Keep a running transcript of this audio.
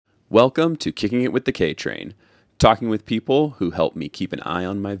Welcome to Kicking It with the KTrain, talking with people who help me keep an eye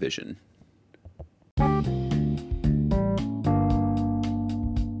on my vision.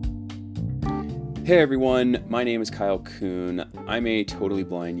 Hey everyone, my name is Kyle Kuhn. I'm a totally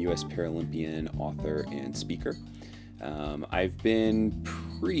blind U.S. Paralympian, author, and speaker. I've been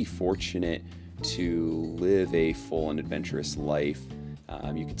pretty fortunate to live a full and adventurous life.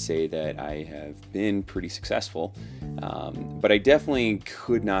 You could say that I have been pretty successful, but I definitely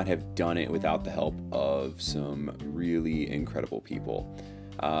could not have done it without the help of some really incredible people.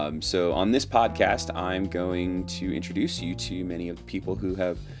 So on this podcast, I'm going to introduce you to many of the people who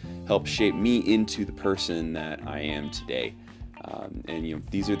have helped shape me into the person that I am today. And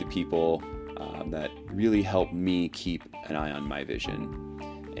these are the people that really help me keep an eye on my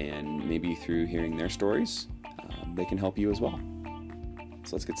vision. And maybe through hearing their stories, they can help you as well.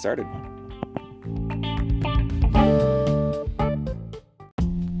 So let's get started.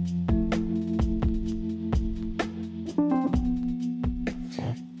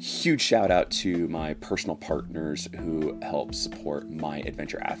 Huge shout out to my personal partners who help support my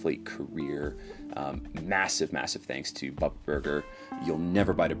adventure athlete career. Massive thanks to Bubba Burger. You'll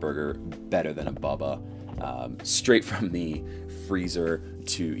never bite a burger better than a Bubba. Straight from the freezer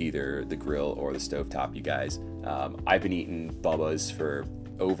to either the grill or the stovetop, you guys. I've been eating Bubba's for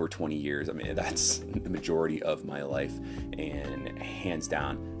over 20 years. I mean, that's the majority of my life, and hands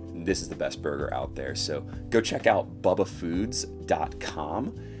down, this is the best burger out there. So go check out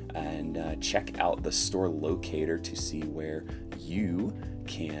bubbafoods.com and check out the store locator to see where you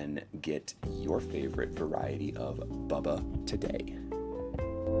can get your favorite variety of Bubba today.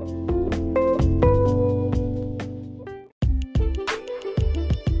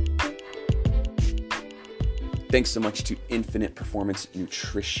 Thanks so much to Infinite Performance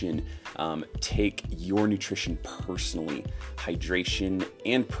Nutrition. Take your nutrition personally. Hydration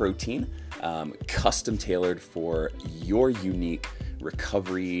and protein, custom tailored for your unique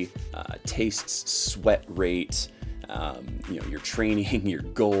recovery, tastes, sweat rate, your training, your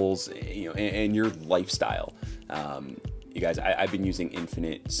goals, and your lifestyle. You guys, I've been using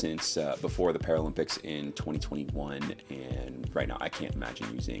Infinite since before the Paralympics in 2021, and right now I can't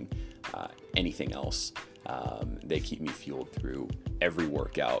imagine using anything else. They keep me fueled through every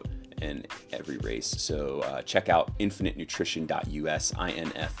workout and every race. So check out infinitenutrition.us,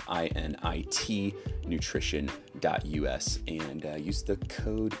 INFINIT nutrition.us, and use the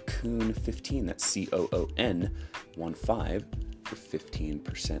code KOON15, that's COON 15, for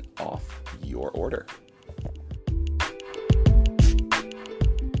 15% off your order.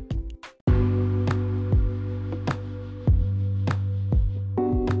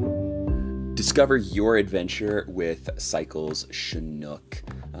 Discover your adventure with Cycles Chinook.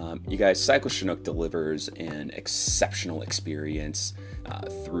 You guys, Cycles Chinook delivers an exceptional experience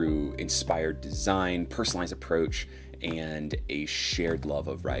through inspired design, personalized approach, and a shared love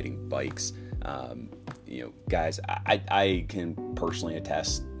of riding bikes. Guys, I can personally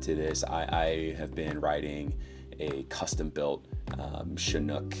attest to this. I have been riding a custom-built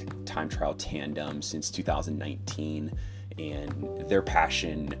Chinook time trial tandem since 2019, and their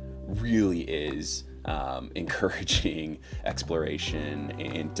passion really is encouraging exploration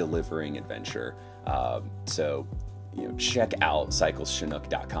and delivering adventure. So check out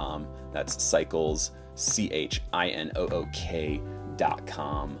cycleschinook.com. That's cycles,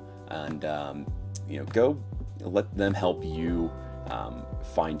 CHINOOK.com. And, go let them help you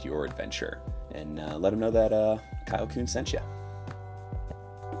find your adventure, and let them know that Kyle Kuhn sent you.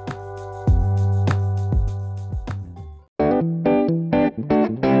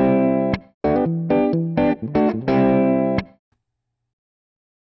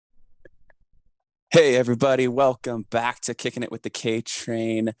 Hey everybody, welcome back to Kicking It with the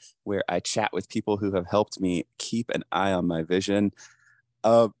KTrain, where I chat with people who have helped me keep an eye on my vision.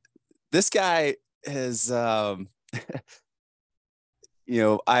 This guy is, I've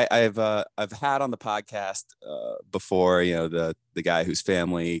had on the podcast before, the guy whose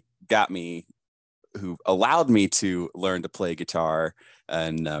family who allowed me to learn to play guitar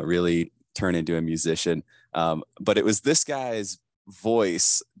and really turn into a musician. But it was this guy's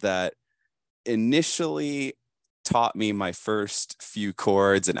voice that initially taught me my first few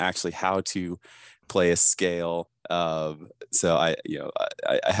chords and actually how to play a scale. So I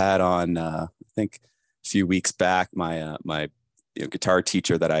had on, I think a few weeks back, my guitar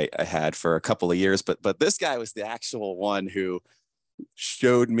teacher that I had for a couple of years, but this guy was the actual one who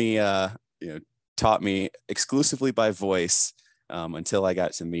showed me, taught me exclusively by voice, until I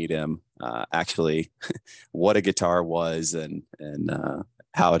got to meet him, actually what a guitar was and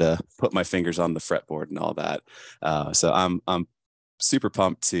how to put my fingers on the fretboard and all that. So I'm super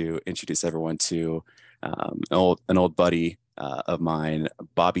pumped to introduce everyone to an old buddy of mine,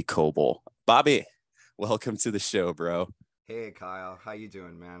 Bobby Koelble. Bobby, welcome to the show, bro. Hey Kyle, how you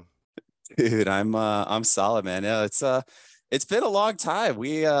doing, man? Dude, I'm solid, man. Yeah, it's been a long time.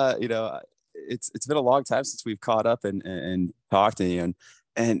 It's been a long time since we've caught up and talked to you.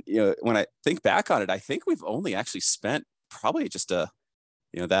 And when I think back on it, I think we've only actually spent probably just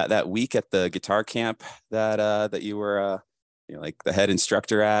that week at the guitar camp that you were like the head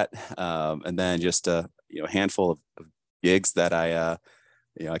instructor at, and then just a handful of gigs that I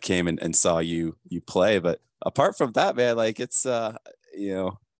came and saw you play. But apart from that, man, like you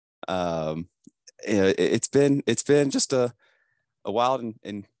know um it's been just a wild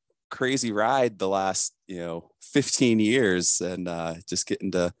and crazy ride the last 15 years, and just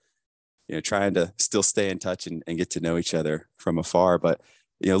getting to trying to still stay in touch and get to know each other from afar. But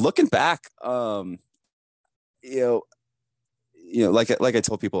looking back, you know like I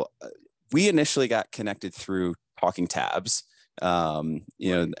told people, we initially got connected through Talking Tabs, Right.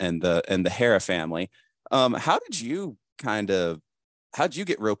 and the Hera family. How did you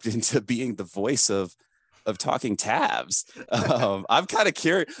get roped into being the voice of Talking Tabs? I'm kind of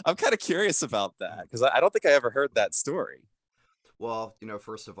curious. I'm kind of curious about that because I don't think I ever heard that story. Well,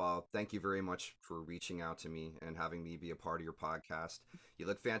 first of all, thank you very much for reaching out to me and having me be a part of your podcast. You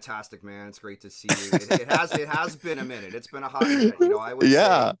look fantastic, man. It's great to see you. It has been a minute. It's been a hot minute. I would say,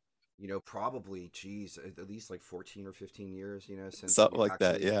 Yeah, probably, geez, at least like 14 or 15 years, since something we've like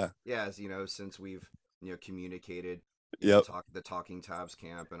that. actually, Yeah. yeah, since we've, communicated, Yep. the Talking Tabs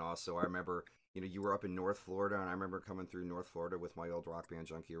camp. And also, I remember, you were up in North Florida, and I remember coming through North Florida with my old rock band,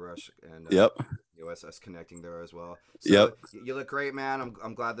 Junkie Rush, and Yep. us connecting there as well. Yep. So you look great, man.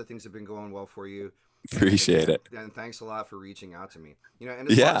 I'm glad that things have been going well for you. And Appreciate again, it. and thanks a lot for reaching out to me. And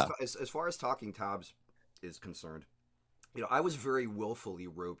Yeah. as far as Talking Tabs is concerned, I was very willfully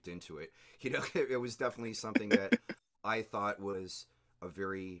roped into it. It was definitely something that I thought was a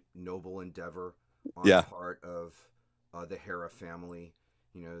very noble endeavor on the Yeah. part of the Hera family.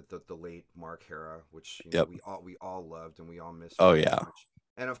 The late Mark Hera, which Yep. we all loved and we all missed Oh very yeah. much.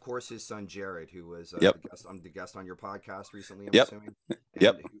 And of course, his son Jared, who was Yep. the guest on your podcast recently, I'm Yep. assuming,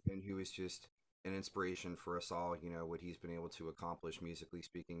 Yep. and who is just an inspiration for us all. What he's been able to accomplish musically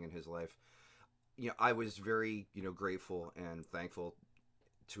speaking in his life. I was very, grateful and thankful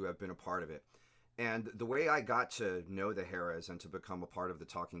to have been a part of it. And the way I got to know the Harris and to become a part of the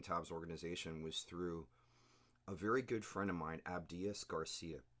Talking Tabs organization was through a very good friend of mine, Abdias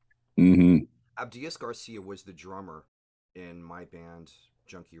Garcia. Hmm. Abdias Garcia was the drummer in my band,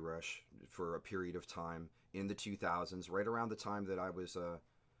 Junkie Rush, for a period of time in the 2000s, right around the time that I was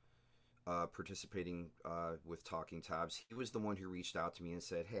participating with Talking Tabs. He was the one who reached out to me and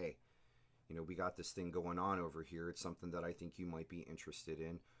said, "Hey, we got this thing going on over here. It's something that I think you might be interested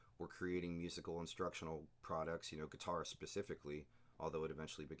in. We're creating musical instructional products, guitar specifically, although it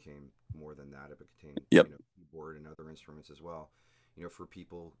eventually became more than that. It became, Yep. keyboard and other instruments as well, for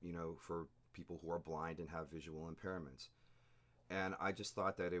people who are blind and have visual impairments." And I just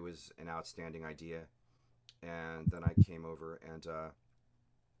thought that it was an outstanding idea. And then I came over and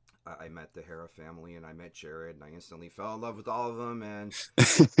I met the Hera family and I met Jared and I instantly fell in love with all of them. And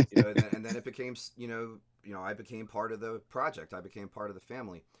and then it became I became part of the project. I became part of the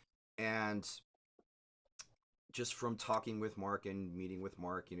family, and just from talking with Mark and meeting with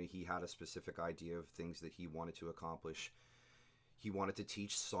Mark, he had a specific idea of things that he wanted to accomplish. He wanted to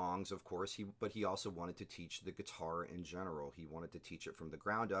teach songs, of course, but he also wanted to teach the guitar in general. He wanted to teach it from the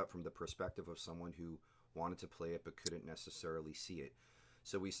ground up, from the perspective of someone who wanted to play it but couldn't necessarily see it.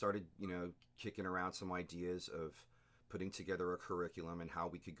 So we started, kicking around some ideas of putting together a curriculum and how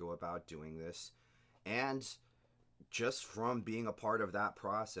we could go about doing this. And just from being a part of that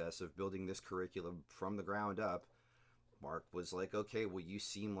process of building this curriculum from the ground up, Mark was like, "Okay, well, you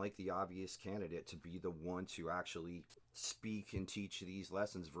seem like the obvious candidate to be the one to actually speak and teach these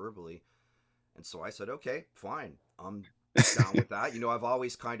lessons verbally." And so I said, "Okay, fine. I'm down with that." I've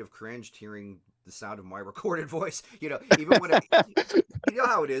always kind of cringed hearing the sound of my recorded voice. Even when you know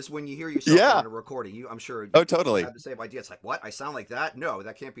how it is when you hear yourself Yeah. on a recording. I'm sure Oh, you totally. have the same idea. It's like, "What? I sound like that? No,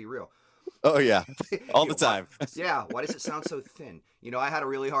 that can't be real." Oh yeah. All the Why? time. Yeah, why does it sound so thin? I had a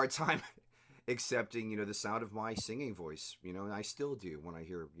really hard time accepting, the sound of my singing voice, and I still do when I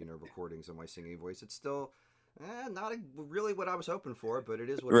hear, recordings of my singing voice. It's still not really what I was hoping for, but it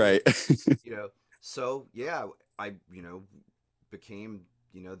is what it is, Right. you know. So yeah, I, became,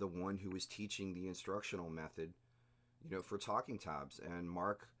 the one who was teaching the instructional method, for Talking Tabs, and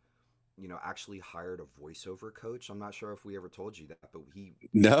Mark, actually hired a voiceover coach. I'm not sure if we ever told you that, but he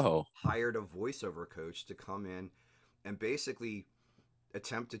No. hired a voiceover coach to come in and basically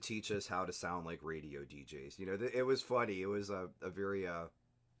attempt to teach us how to sound like radio DJs. It was funny. It was a very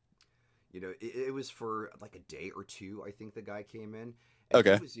it was for like a day or two. I think the guy came in, and he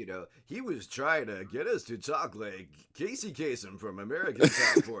Okay. was, he was trying to get us to talk like Casey Kasem from American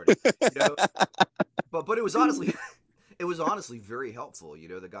Top 40. You know, but it was honestly it was honestly very helpful.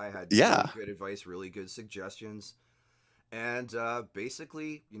 The guy had really Yeah. good advice, really good suggestions, and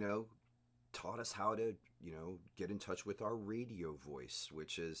basically, taught us how to, get in touch with our radio voice,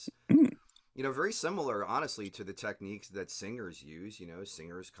 which is, Mm, very similar, honestly, to the techniques that singers use.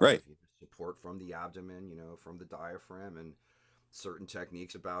 Singers kind of right. support from the abdomen, from the diaphragm, and certain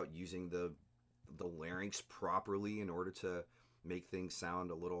techniques about using the larynx properly in order to make things sound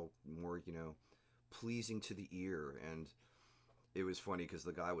a little more, pleasing to the ear. And it was funny because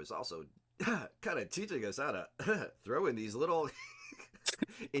the guy was also kind of teaching us how to throw in these little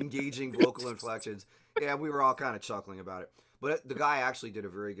engaging vocal inflections. Yeah, we were all kind of chuckling about it, but the guy actually did a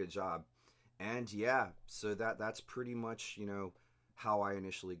very good job. And yeah, so that's pretty much, how I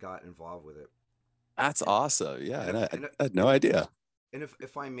initially got involved with it. That's And awesome. Yeah, and and if I had no idea.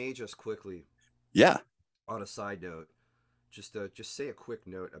 if I may just quickly, Yeah. on a side note, just say a quick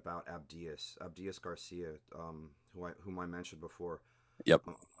note about Abdias Garcia, whom I mentioned before. Yep.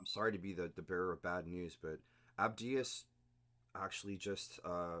 I'm sorry to be the bearer of bad news, but Abdias actually just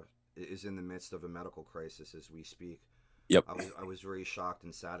is in the midst of a medical crisis as we speak. Yep. I was very shocked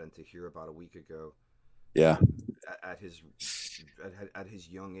and saddened to hear about a week ago Yeah. that at his at his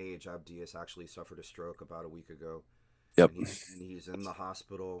young age, Abdias actually suffered a stroke about a week ago, Yep. and he's in the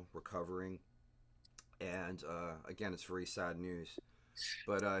hospital recovering. And again, it's very sad news.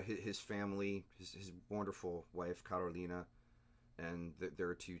 But his family, his wonderful wife Carolina, and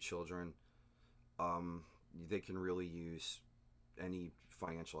their two children, um, they can really use any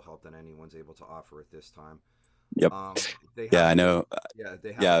financial help that anyone's able to offer at this time. Yep. They Yeah, have I a go know. Yeah,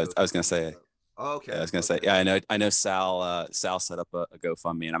 they have a Yeah, I was gonna GoFundMe set say. up. Oh, Yeah, I okay, was gonna say. okay. Yeah, I know. Sal set up a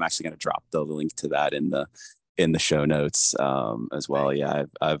GoFundMe, and I'm actually gonna drop the link to that in the show notes as well. Thank you,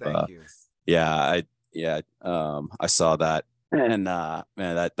 Yeah, thank you. yeah, I saw that, and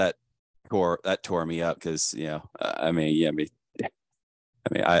man, that tore me up because I mean,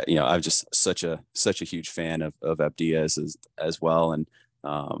 yeah, I'm just such a huge fan of Abdias as well, and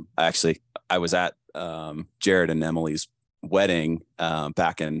I was at Jared and Emily's wedding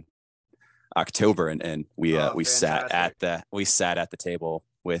back in October, and Oh, fantastic. we sat at the table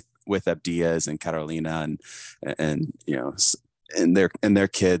with Abdias and Carolina and and their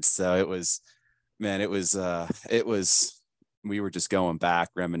kids. So it was, man, it was we were just going back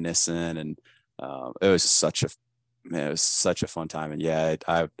reminiscing, and it was such a man, it was such a fun time. And yeah,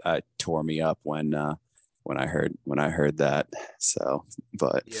 I tore me up when I heard that. So,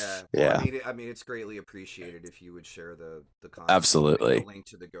 but Yeah. Well, yeah, it's greatly appreciated if you would share the content, the absolutely. link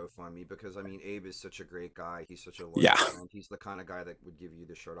to the GoFundMe, because Abe is such a great guy. He's such a loyal Yeah. friend. He's the kind of guy that would give you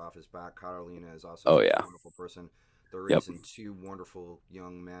the shirt off his back. Carolina is also Oh such a yeah. wonderful person. They're Yep. raising two wonderful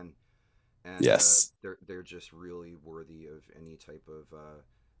young men, and Yes. they're just really worthy of any type of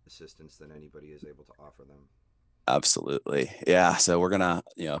assistance that anybody is able to offer them. Absolutely. Yeah. So I'm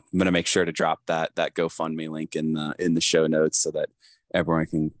gonna make sure to drop that GoFundMe link in the show notes so that everyone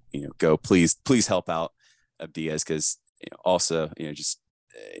can, go. Please help out Diaz because, also, just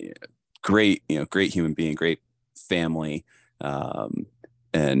great, great human being, great family, um,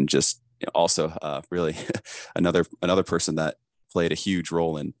 and just also really another person that played a huge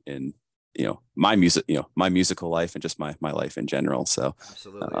role in my my musical life and just my life in general. So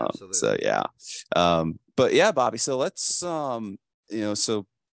Absolutely, absolutely. yeah. But yeah, Bobby, so let's so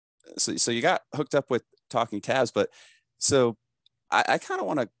you got hooked up with Talking Tabs, but so I kind of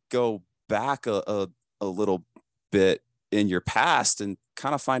want to go back a little bit in your past and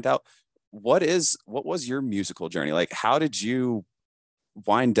kind of find out what was your musical journey like. How did you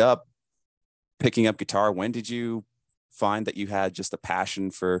wind up picking up guitar? When did you find that you had just a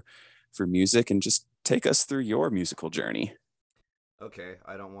passion for music? And just take us through your musical journey. Okay,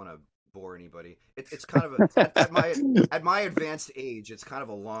 I don't want to bore anybody. It's kind of at my advanced age, it's kind of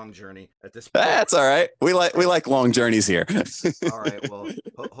a long journey at this point. That's all right. We like long journeys here. All right, well,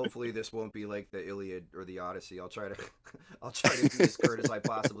 hopefully this won't be like the Iliad or the Odyssey. I'll try to I'll try to be as curt as I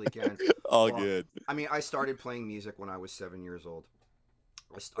possibly can. All Well, good. I started playing music when I was 7 years old.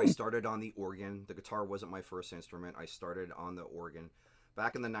 I started on the organ. The guitar wasn't my first instrument. I started on the organ.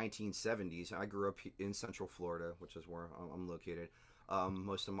 Back in the 1970s, I grew up in Central Florida, which is where I'm located. A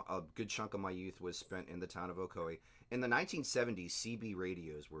good chunk of my youth was spent in the town of Ocoee. In the 1970s, CB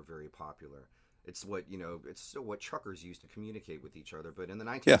radios were very popular. It's still what truckers used to communicate with each other. But in the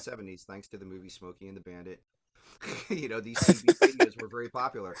Yeah. 1970s, thanks to the movie Smokey and the Bandit, These CB radios were very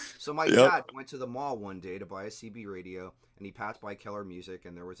popular. So my Yep. dad went to the mall one day to buy a CB radio, and he passed by Keller Music,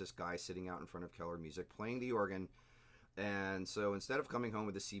 and there was this guy sitting out in front of Keller Music playing the organ. And so instead of coming home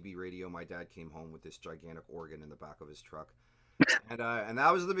with a CB radio, my dad came home with this gigantic organ in the back of his truck. And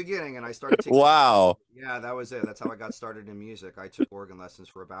that was the beginning. And I started taking Wow. yeah, that was it. That's how I got started in music. I took organ lessons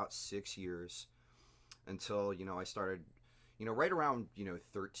for about 6 years until, I started, right around,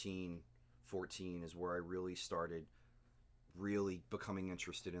 13, 14 is where I really started really becoming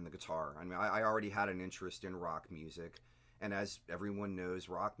interested in the guitar. I mean, I already had an interest in rock music. And as everyone knows,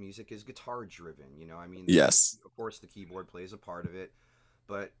 rock music is guitar driven. I mean, Yes. of course, the keyboard plays a part of it.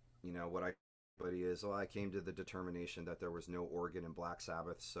 But, what I buddy is, well, I came to the determination that there was no organ in Black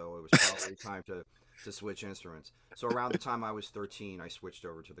Sabbath, so it was probably time to switch instruments. So around the time I was 13, I switched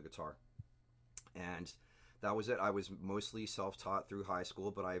over to the guitar. And that was it. I was mostly self-taught through high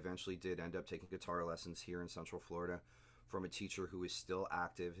school, but I eventually did end up taking guitar lessons here in Central Florida from a teacher who is still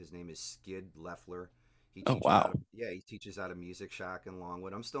active. His name is Skid Leffler. Oh, wow. He teaches out of Music Shack in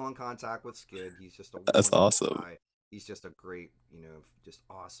Longwood. I'm still in contact with Skid. He's just a That's wonderful awesome. guy. He's just a great, just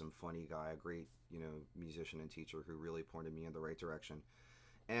awesome, funny guy, a great, musician and teacher who really pointed me in the right direction.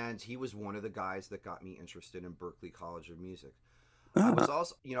 And he was one of the guys that got me interested in Berklee College of Music. I was Ah,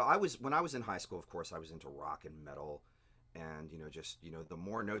 also, when I was in high school, of course, I was into rock and metal, and just the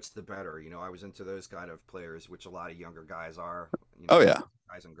more notes, the better. I was into those kind of players, which a lot of younger guys are. oh yeah.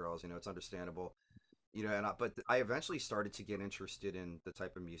 Guys and girls. It's understandable. But I eventually started to get interested in the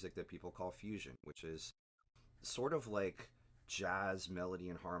type of music that people call fusion, which is sort of like jazz melody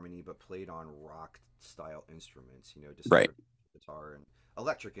and harmony, but played on rock style instruments. Right. Distorted guitar and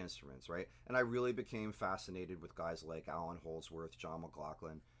electric instruments, right? And I really became fascinated with guys like Alan Holdsworth, John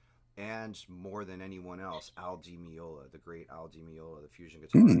McLaughlin, and more than anyone else, Al Di Meola, the great Al Di Meola, the fusion Mm,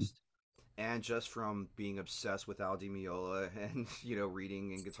 guitarist. And just from being obsessed with Al Di Meola and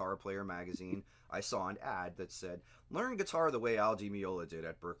reading in Guitar Player magazine, I saw an ad that said, "Learn guitar the way Al Di Meola did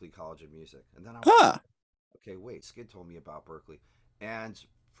at Berklee College of Music." And then I was like, ah, okay, wait, Skid told me about Berklee. And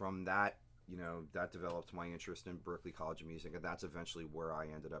from that, that developed my interest in Berklee College of Music, and that's eventually where I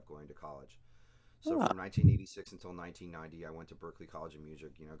ended up going to college. So ah, from 1986 until 1990, I went to Berklee College of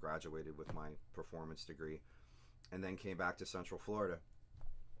Music, graduated with my performance degree, and then came back to Central Florida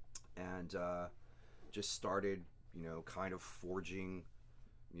and just started, kind of forging,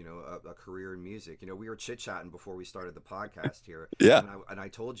 a career in music. We were chit chatting before we started the podcast here, yeah. and I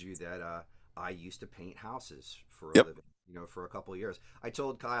told you that I used to paint houses for a Yep. living. For a couple of years. I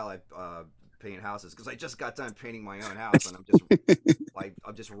told Kyle I paint houses because I just got done painting my own house, and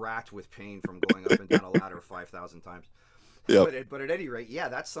I'm just racked with pain from going up and down a ladder 5,000 times. Yep. But at any rate, yeah,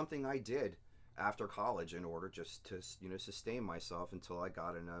 that's something I did after college in order just to sustain myself until I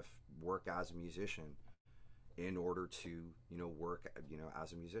got enough work as a musician in order to work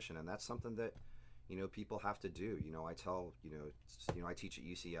as a musician. And that's something that people have to do. I tell I teach at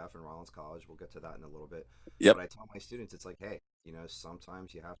UCF and Rollins College. We'll get to that in a little bit. Yep. But I tell my students, it's like, hey,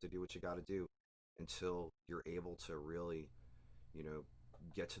 sometimes you have to do what you got to do until you're able to really you know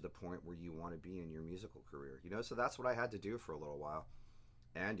get to the point where you want to be in your musical career. So that's what I had to do for a little while.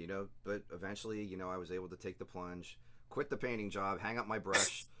 And but eventually, I was able to take the plunge, quit the painting job, hang up my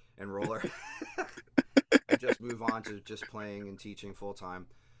brush and roller, and just move on to just playing and teaching full time.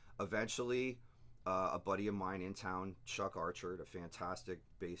 Eventually, a buddy of mine in town, Chuck Archer, a fantastic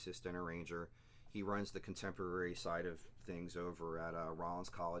bassist and arranger, he runs the contemporary side of things over at Rollins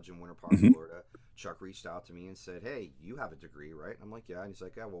College in Winter Park, Hmm. Florida. Chuck reached out to me and said, "Hey, you have a degree, right?" I'm like, "Yeah." And he's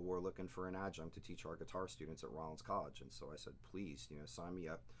like, "Yeah, well, we're looking for an adjunct to teach our guitar students at Rollins College." And so I said, "Please, sign me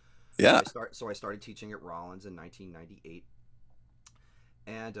up." Yeah. So I started teaching at Rollins in 1998.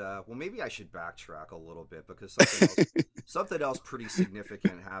 And well, maybe I should backtrack a little bit because something else pretty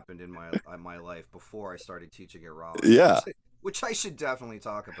significant happened in my life before I started teaching at Rollins, Yeah. which I should definitely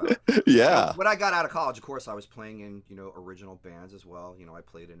talk about. Yeah. When I got out of college, of course, I was playing in original bands as well. I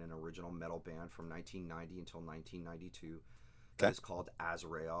played in an original metal band from 1990 until 1992 that Okay. is called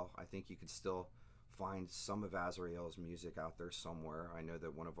Azrael. I think you could still find some of Azrael's music out there somewhere. I know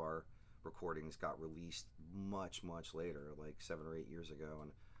that one of our recordings got released much later, like 7 or 8 years ago,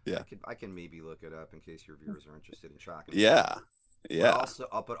 and Yeah. I can maybe look it up in case your viewers are interested in tracking it down. Yeah. Yeah.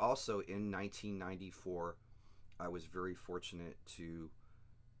 But also in 1994, I was very fortunate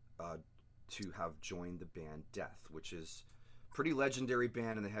uh, to have joined the band Death, which is a pretty legendary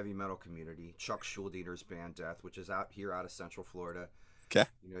band in the heavy metal community. Chuck Schuldiener's band Death, which is out of Central Florida. Okay.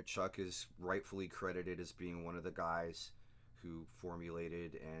 Chuck is rightfully credited as being one of the guys who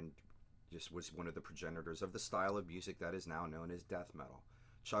formulated and just was one of the progenitors of the style of music that is now known as death metal.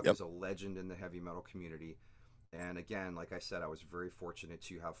 Chuck Yep. is a legend in the heavy metal community, And again, like I said, I was very fortunate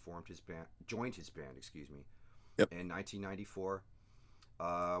to have joined his band, excuse me, Yep. in 1994.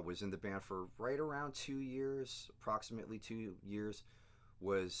 Was in the band for right around 2 years, approximately 2 years.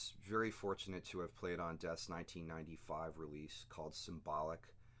 Was very fortunate to have played on Death's 1995 release called Symbolic,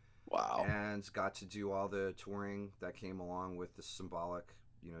 Wow. and got to do all the touring that came along with the Symbolic,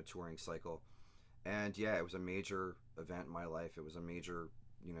 touring cycle. And yeah, it was a major event in my life. It was a major,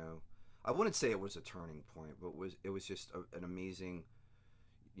 you know, I wouldn't say it was a turning point, but it was just an amazing,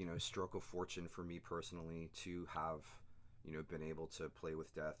 stroke of fortune for me personally to have, been able to play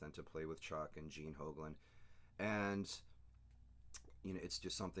with Death and to play with Chuck and Gene Hoglan. And it's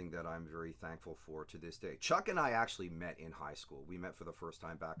just something that I'm very thankful for to this day. Chuck and I actually met in high school. We met for the first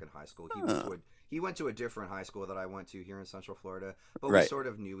time back in high school. Huh. He went to a different high school that I went to here in Central Florida, but we Right. sort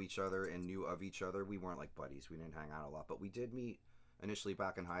of knew each other and knew of each other. We weren't like buddies. We didn't hang out a lot, but we did meet initially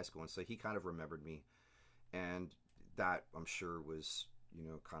back in high school, and so he kind of remembered me, and that I'm sure was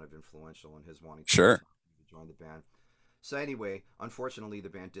kind of influential in his wanting Sure. to join the band. So anyway, unfortunately, the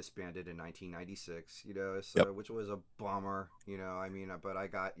band disbanded in 1996. Yep. So which was a bummer. I mean, but I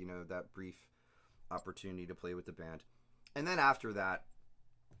got that brief opportunity to play with the band, and then after that,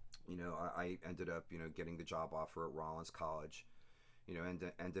 I ended up getting the job offer at Rollins College.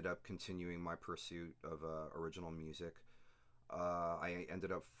 And ended up continuing my pursuit of original music. I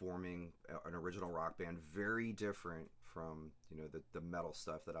ended up forming an original rock band, very different from the metal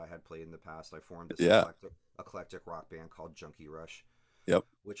stuff that I had played in the past. I formed this Yeah. eclectic rock band called Junkie Rush, Yep.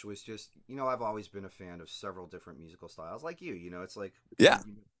 which was just I've always been a fan of several different musical styles, like you. It's like Yeah.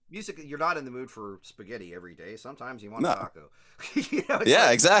 music. You're not in the mood for spaghetti every day. Sometimes you want a No. taco. It's Yeah,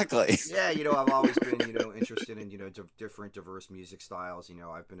 like exactly. yeah, I've always been interested in different diverse music styles.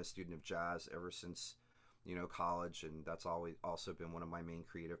 I've been a student of jazz ever since college, and that's always also been one of my main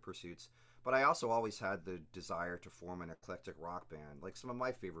creative pursuits. But I also always had the desire to form an eclectic rock band. Like some of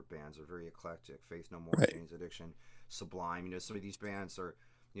my favorite bands are very eclectic. Faith No More, Right. Jane's Addiction, Sublime. Some of these bands are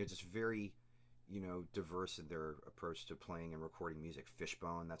just very diverse in their approach to playing and recording music.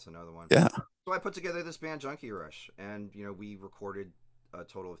 Fishbone, that's another one. Yeah. So I put together this band Junkie Rush, and we recorded a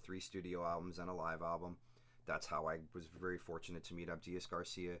total of 3 studio albums and a live album. That's how I was very fortunate to meet Abdias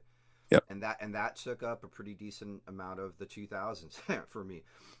Garcia, Yep. and that took up a pretty decent amount of the 2000s for me.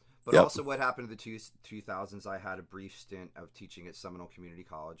 But Yep. also, what happened to the 2000s? I had a brief stint of teaching at Seminole Community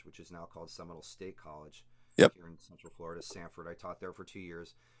College, which is now called Seminole State College, Yep. here in Central Florida, Sanford. I taught there for 2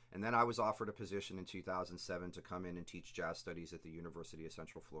 years, and then I was offered a position in 2007 to come in and teach jazz studies at the University of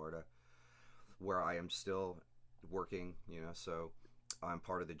Central Florida, where I am still working. So I'm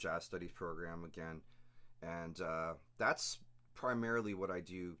part of the jazz studies program again, and that's primarily what I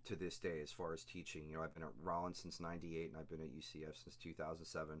do to this day as far as teaching. I've been at Rollins since '98, and I've been at UCF since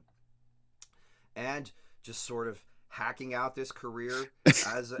 2007, and just sort of hacking out this career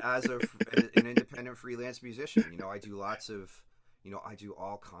an independent freelance musician. I do lots of, I do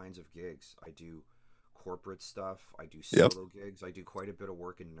all kinds of gigs. I do corporate stuff. I do Yep. solo gigs. I do quite a bit of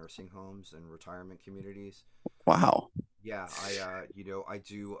work in nursing homes and retirement communities. Wow. Yeah, I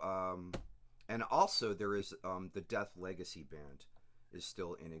do. And also there is the Death Legacy Band is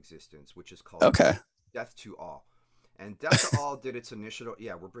still in existence, which is called Okay. Death to All. And Death to All did its initial.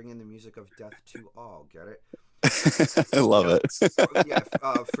 Yeah, we're bringing the music of Death to All. Get it? I love So, it. yeah,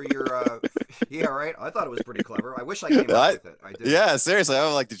 for your yeah, right. I thought it was pretty clever. I wish I came up I, with it. I didn't. yeah, seriously.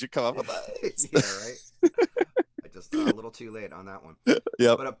 I'm like, did you come up with Yeah, that? right. I just a little too late on that one.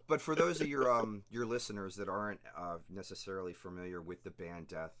 Yep. But for those of your listeners that aren't necessarily familiar with the band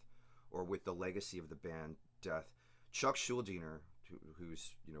Death or with the legacy of the band Death, Chuck Schuldiner,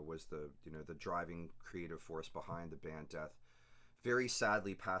 who's was the driving creative force behind the band Death, very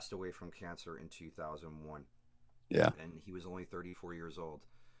sadly passed away from cancer in 2001, Yeah. and he was only 34 years old.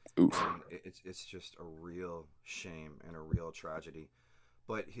 Oof. And it's just a real shame and a real tragedy.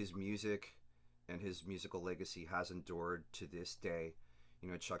 But his music and his musical legacy has endured to this day.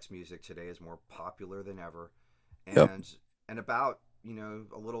 Chuck's music today is more popular than ever, Yep. and about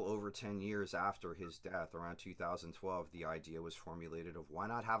a little over 10 years after his death, around 2012, the idea was formulated of why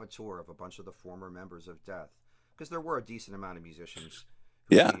not have a tour of a bunch of the former members of Death, because there were a decent amount of musicians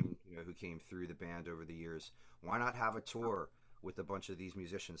who Yeah. came through the band over the years. Why not have a tour with a bunch of these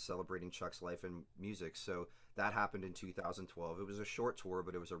musicians celebrating Chuck's life and music? So that happened in 2012. It was a short tour,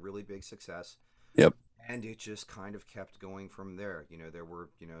 but it was a really big success. Yep. And it just kind of kept going from there. There were,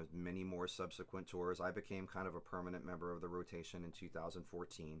 many more subsequent tours. I became kind of a permanent member of the rotation in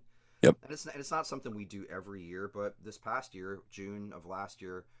 2014. Yep. And it's not something we do every year, but this past year, June of last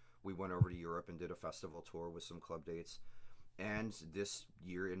year, we went over to Europe and did a festival tour with some club dates. And this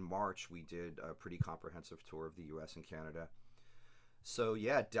year in March, we did a pretty comprehensive tour of the U.S. and Canada. So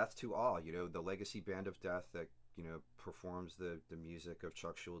yeah, Death to All, the legacy band of Death that performs the music of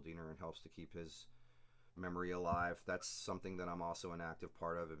Chuck Schuldiner and helps to keep his memory alive. That's something that I'm also an active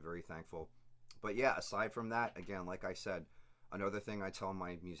part of and very thankful. But yeah, aside from that, again, like I said, another thing I tell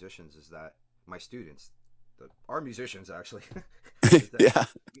my musicians is that my students, our musicians actually, is that Yeah.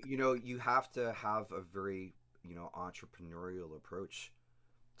 you have to have a very entrepreneurial approach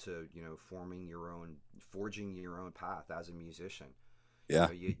to forging your own path as a musician. Yeah.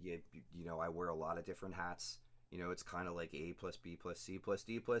 I wear a lot of different hats. It's kind of like A plus B plus C plus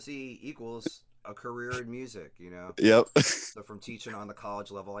D plus E equals a career in music. Yep. So from teaching on the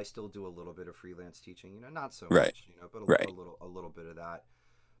college level, I still do a little bit of freelance teaching. Not so Right. much. But Right. a little bit of that.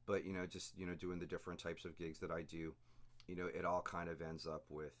 But just doing the different types of gigs that I do, it all kind of ends up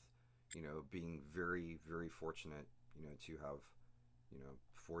with, being very, very fortunate, to have,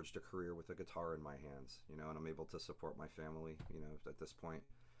 forged a career with a guitar in my hands, and I'm able to support my family, at this point.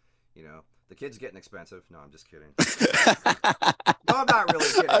 The kid's getting expensive. No, I'm just kidding. No, I'm not really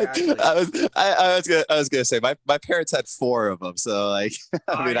kidding, actually. I was gonna say my parents had four of them, so like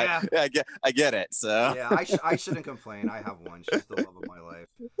Oh, yeah. I get it. So Yeah, I shouldn't complain. I have one. She's the love of my life.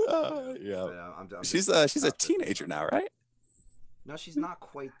 yeah, But I'm she's just she's a have to. teenager now, right? No, she's not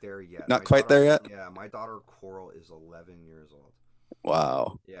quite there yet. Not quite there yet. Yeah, my daughter Coral is 11 years old.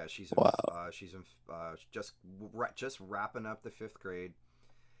 Wow. Yeah, she's Wow. just wrapping up the 5th grade,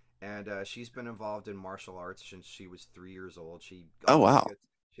 and she's been involved in martial arts since she was 3 years old. Oh wow.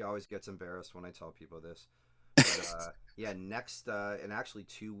 She always gets embarrassed when I tell people this. But yeah, next in actually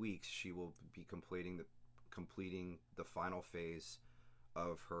 2 weeks, she will be completing the final phase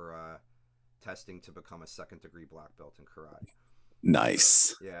of her testing to become a second-degree black belt in karate. So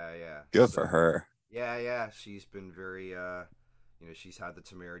Nice. yeah, yeah. Good for her. Yeah, yeah. She's been very she's had the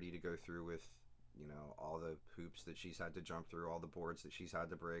temerity to go through with, all the hoops that she's had to jump through, all the boards that she's had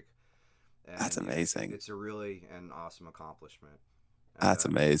to break. That's And amazing. it's a really an awesome accomplishment. And That's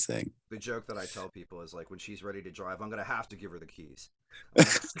amazing. the joke that I tell people is like, when she's ready to drive, I'm gonna have to give her the keys.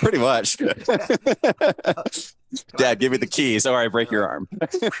 Pretty much. Can I have Dad, the give me the keys? keys, or I break They're your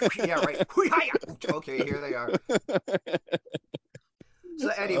like, arm. yeah, right. Okay, here they are. So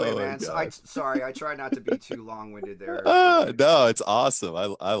anyway, Oh my man, god. sorry, I try not to be too long-winded there, but No, it's awesome.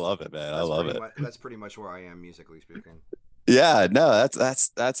 I love it, man. I love it. that's pretty much where I am musically speaking. Yeah, no,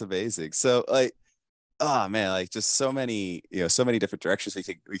 that's amazing. So like, oh man, like just so many, so many different directions we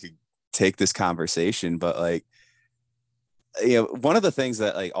could take this conversation. But like, one of the things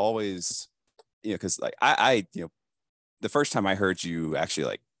that like always, because like I the first time I heard you actually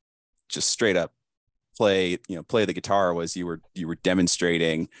like just straight up play the guitar was you were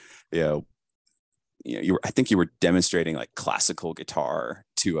demonstrating, you know I think you were demonstrating like classical guitar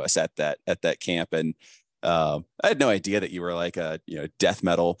to us at that camp. And I had no idea that you were like a death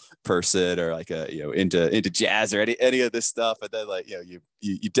metal person, or like a into jazz or any of this stuff. And then like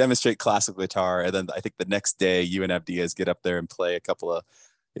you demonstrate classical guitar, and then I think the next day you and Abdias get up there and play a couple of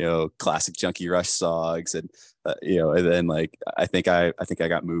classic Junkie Rush songs. And and then like I think I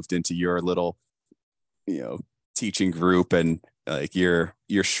got moved into your little teaching group. And like you're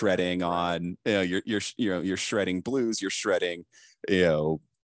shredding on you're shredding blues, you're shredding you know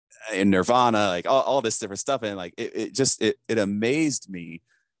in Nirvana, like all this different stuff. And like it amazed me,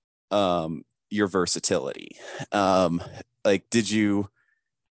 your versatility. Like did you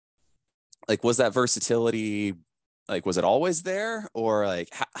like was that versatility, like was it always there, or like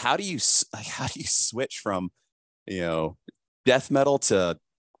how do you switch from you know death metal to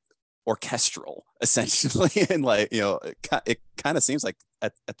orchestral essentially? And like it kind of seems like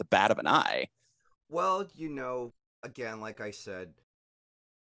at the bat of an eye. Well, again, like I said,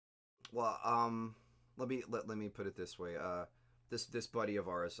 well, let me put it this way. This buddy of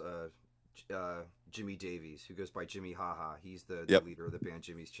ours, Jimmy Davies, who goes by Jimmy Haha, he's the Yep. leader of the band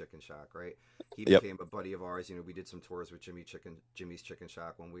Jimmy's Chicken Shack, right? He Yep. became a buddy of ours. We did some tours with Jimmy's Chicken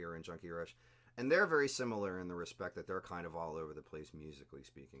Shack when we were in Junkie Rush, and they're very similar in the respect that they're kind of all over the place, musically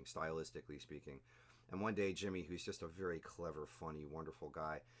speaking, stylistically speaking. And one day, Jimmy, who's just a very clever, funny, wonderful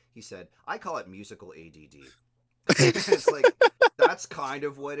guy, he said, "I call it musical ADD." It's like, that's kind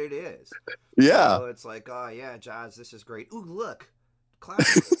of what it is. Yeah. It's like, oh yeah, jazz, this is great. Ooh, look,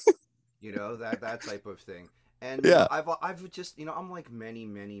 classical. That type of thing. And Yeah. I've just I'm like many,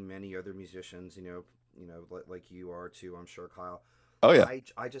 many, many other musicians. Like you are too, I'm sure, Kyle. Oh yeah.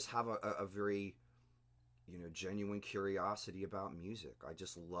 I just have a very genuine curiosity about music. I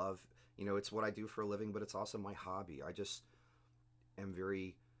just love it's what I do for a living, but it's also my hobby. I just am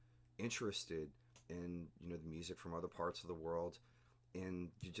very interested in the music from other parts of the world, and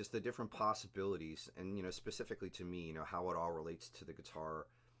just the different possibilities, and specifically to me, how it all relates to the guitar,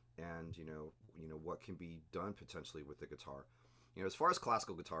 and what can be done potentially with the guitar. As far as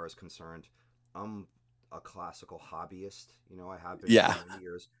classical guitar is concerned, I'm a classical hobbyist. I have been for Yeah. many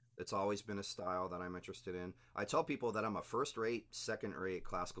years. It's always been a style that I'm interested in. I tell people that I'm a first-rate, second-rate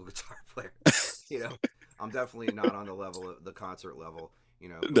classical guitar player. you know, I'm definitely not on the level of the concert level,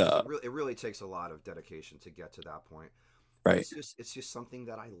 because No. it really takes a lot of dedication to get to that point. But Right. it's just something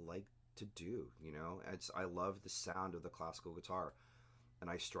that I like to do. I love the sound of the classical guitar, and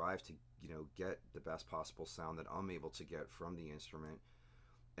I strive to get the best possible sound that I'm able to get from the instrument.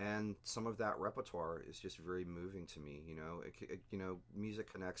 And some of that repertoire is just very moving to me.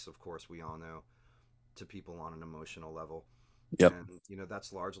 Music connects, of course, we all know, to people on an emotional level, Yep. and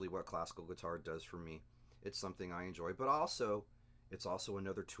that's largely what classical guitar does for me. It's something I enjoy, but also it's also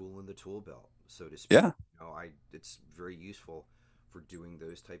another tool in the tool belt, so to speak. Yeah. I It's very useful for doing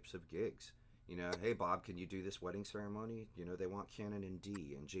those types of gigs. Hey Bob, can you do this wedding ceremony? They want canon in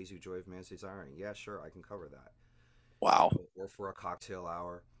D and Jesu Joy of Man's Desiring. Yeah, sure, I can cover that. Wow. Or for a cocktail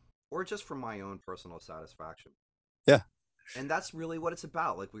hour, or just for my own personal satisfaction. Yeah. And that's really what it's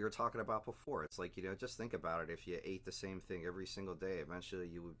about. Like we were talking about before. It's like, just think about it. If you ate the same thing every single day, eventually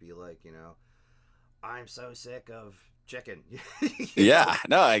you would be like, I'm so sick of chicken. you know? Yeah.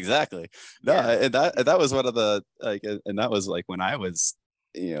 No, exactly. No, Yeah. and that was one of the like, and that was like when I was,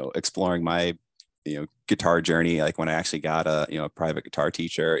 exploring my, guitar journey, like when I actually got a, a private guitar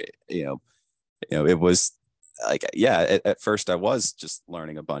teacher, it was like, yeah, at first I was just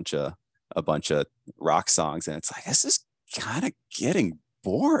learning a bunch of rock songs, and it's like, this is kind of getting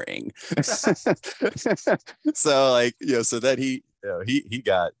boring. So like, so then he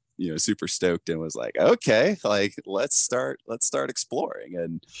got, super stoked and was like, okay, like let's start exploring.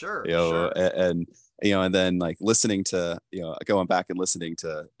 And Sure, sure. and then like listening to, going back and listening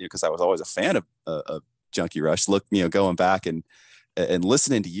to, because I was always a fan of Junkie Rush, going back and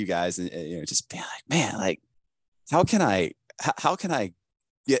listening to you guys, and just being like, man, like how can I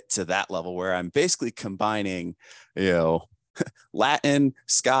get to that level where I'm basically combining, you know, Latin,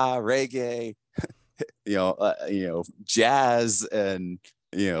 ska, reggae, jazz, and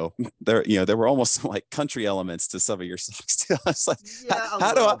there were almost like country elements to some of your songs too. I was like, Yeah, a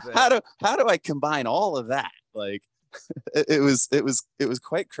how do I little bit. how do I combine all of that? Like, it was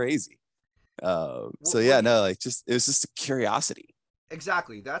quite crazy. So Well, yeah, no, like, just it was just a curiosity.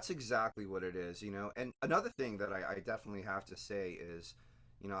 exactly. That's exactly what it is. And another thing that I definitely have to say is,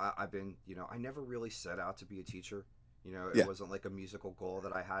 I've been, I never really set out to be a teacher. It Yeah, wasn't like a musical goal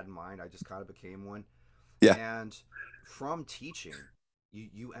that I had in mind. I just kind of became one. yeah, And from teaching,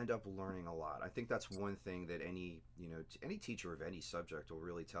 you end up learning a lot. I think that's one thing that any teacher of any subject will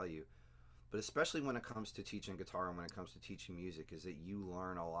really tell you. But especially when it comes to teaching guitar and when it comes to teaching music, is that you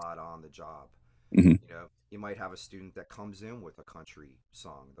learn a lot on the job. hmm, You might have a student that comes in with a country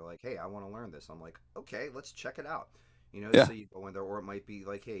song. They're like, "Hey, I want to learn this." I'm like, "Okay, let's check it out." yeah, So you go in there, or it might be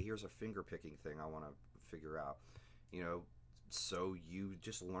like, "Hey, here's a finger picking thing I want to figure out." You know, so you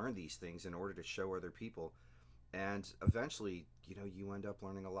just learn these things in order to show other people, and eventually, you end up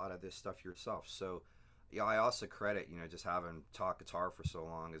learning a lot of this stuff yourself. So, yeah, I also credit, just having taught guitar for so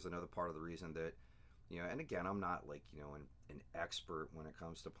long is another part of the reason that, and again, I'm not like, an expert when it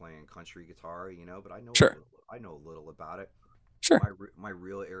comes to playing country guitar, but sure, I know a little about it. sure. My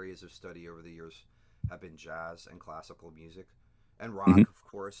real areas of study over the years have been jazz and classical music and Hmm. rock, of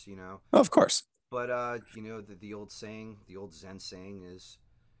course, Of course. but the old saying, the old Zen saying is,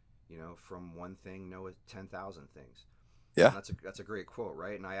 from one thing know 10,000 things. Yeah. And that's a great quote,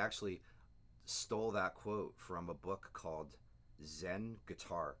 right? And I actually stole that quote from a book called Zen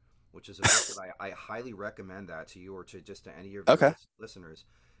Guitar, which is a book that I highly recommend that to you or to just to any of your Okay. listeners.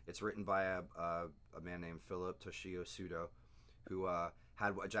 It's written by a man named Philip Toshio Sudo, who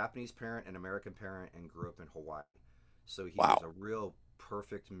had a Japanese parent, an American parent, and grew up in Hawaii. So he was Wow. a real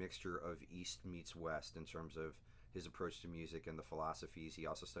perfect mixture of East meets West in terms of his approach to music and the philosophies. He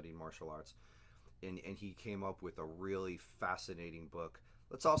also studied martial arts, and he came up with a really fascinating book.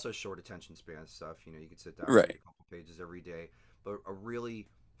 That's also short attention span stuff. You can sit down, read Right. a couple pages every day, but a really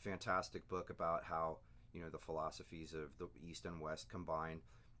fantastic book about how the philosophies of the East and West combine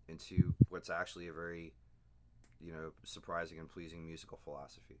into what's actually a very surprising and pleasing musical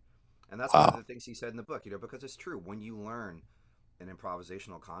philosophy. And that's one of Wow. the things he said in the book. Because it's true. When you learn an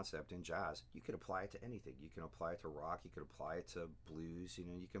improvisational concept in jazz, you could apply it to anything. You can apply it to rock. You could apply it to blues.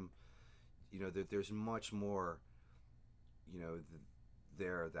 You can there's much more, you know,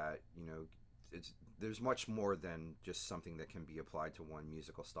 there that it's there's much more than just something that can be applied to one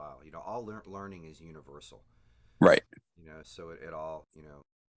musical style. All learning is universal. Right. So it all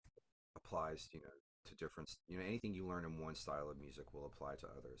applies to different. Anything you learn in one style of music will apply to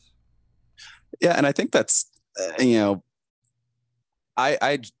others. Yeah, and I think that's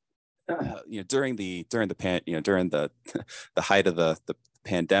I during the during the the height of the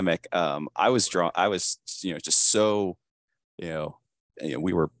pandemic, I was just so you know,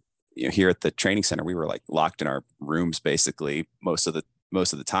 we were here at the training center, we were like locked in our rooms basically most of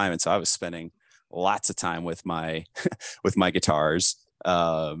the time, and so I was spending lots of time with my with my guitars,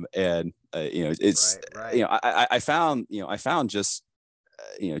 and it's Right, right. I found just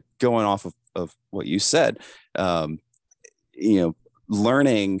going off of what you said, um,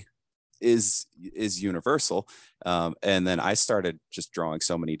 learning is universal, and then I started just drawing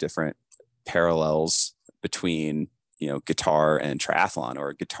so many different parallels between guitar and triathlon,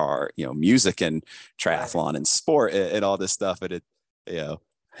 or guitar, music and Right. triathlon and sport, and all this stuff. And it you know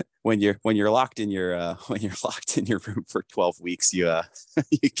when you're locked in your when you're locked in your room for 12 weeks, you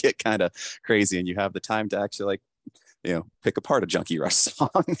you get kind of crazy, and you have the time to actually like pick apart a Junkie Rush song.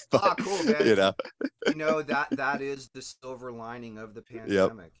 But Ah, cool, man. you know That is the silver lining of the yep.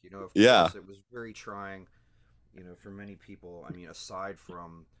 pandemic. Of Yeah, course, it was very trying, for many people. I mean, aside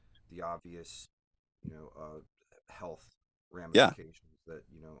from the obvious, health yeah, ramifications that,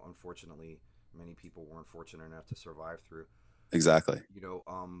 unfortunately, many people weren't fortunate enough to survive through. exactly. You know,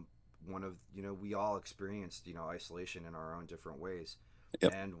 one of, we all experienced, isolation in our own different ways.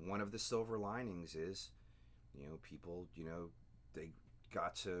 Yep. And one of the silver linings is, people, they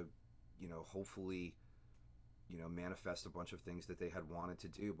got to, hopefully, manifest a bunch of things that they had wanted to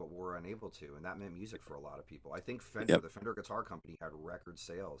do but were unable to, and that meant music for a lot of people. I think Yep. The Fender Guitar Company, had record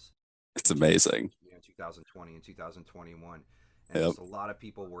sales It's in amazing. 2020 and 2021, and Yep. just a lot of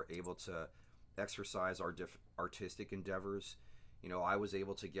people were able to exercise our artistic endeavors. I was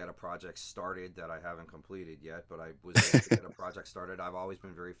able to get a project started that I haven't completed yet, but I was able to get a project started. I've always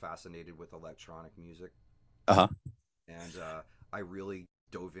been very fascinated with electronic music, Uh-huh. and I really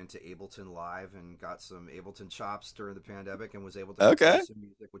dove into Ableton Live and got some Ableton chops during the pandemic, and was able to Okay. compose some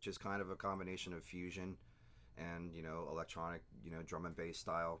music, which is kind of a combination of fusion and electronic, drum and bass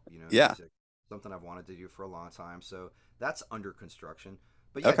style, Yeah. music. Something I've wanted to do for a long time. So that's under construction.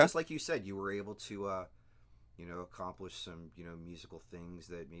 But yeah, Okay. just like you said, you were able to accomplish some musical things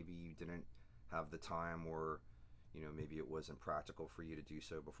that maybe you didn't have the time, or maybe it wasn't practical for you to do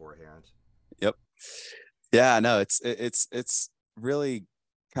so beforehand. Yep. Yeah, no, it's really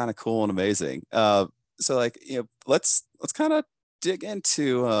kind of cool and amazing. So like, let's kind of dig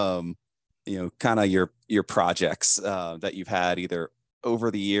into kind of your projects that you've had either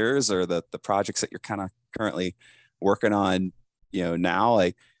over the years, or the projects that you're kind of currently working on,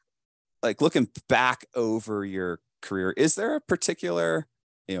 now. Like looking back over your career, is there a particular,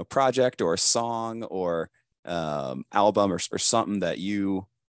 project or a song or album, or something that you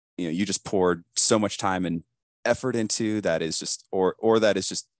just poured so much time and effort into, that is just, or that is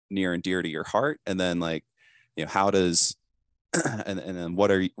just near and dear to your heart? And then like, how does and then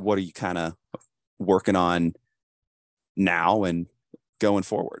what are you kind of working on now and going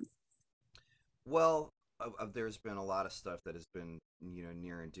forward? Well, there's been a lot of stuff that has been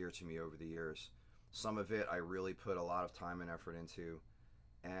near and dear to me over the years. Some of it I really put a lot of time and effort into,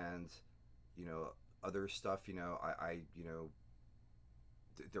 and you know other stuff,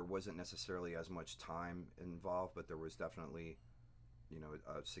 there wasn't necessarily as much time involved, but there was definitely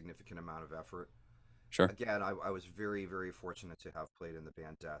a significant amount of effort. Sure. Again, I was very, very fortunate to have played in the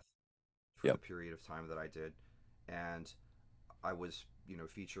band Death for the Yep. period of time that I did, and I was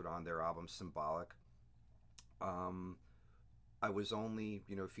featured on their album Symbolic. um, I was only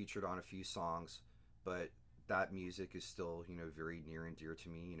featured on a few songs, but that music is still very near and dear to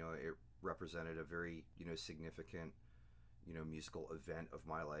me. It represented a very significant musical event of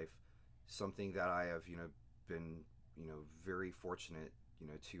my life, something that I have been very fortunate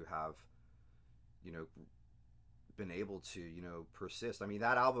to have you know been able to persist. I mean,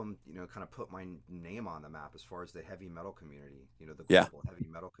 that album kind of put my name on the map as far as the heavy metal community, the Yeah. global heavy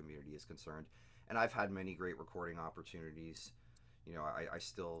metal community is concerned. And I've had many great recording opportunities. I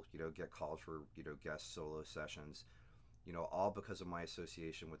still get called for guest solo sessions, all because of my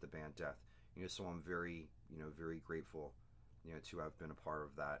association with the band Death. So I'm very very grateful to have been a part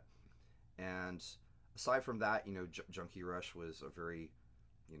of that. And aside from that, Junkie Rush was a very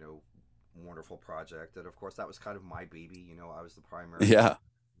you know wonderful project. And of course, that was kind of my baby. I was the primary, Yeah.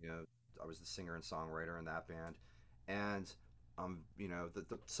 you know, I was the singer and songwriter in that band. And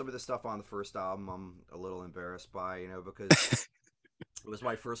some of the stuff on the first album, I'm a little embarrassed by, because It was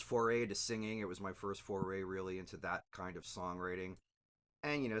my first foray into singing. It was my first foray really into that kind of songwriting.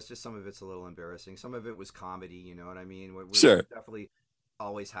 And it's just some of it's a little embarrassing. Some of it was comedy. You know what I mean? We Sure, definitely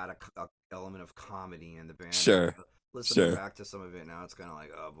always had a element of comedy in the band. And sure, listening sure. back to some of it now, it's kind of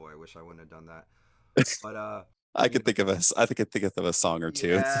like, oh boy, I wish I wouldn't have done that. But I you could think of a, I think I could think of a song or two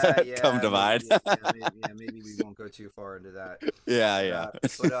yeah, that come yeah, to mind. maybe we won't go too far into that. Yeah,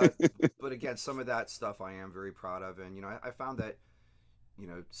 But yeah. again, some of that stuff I am very proud of, and I found that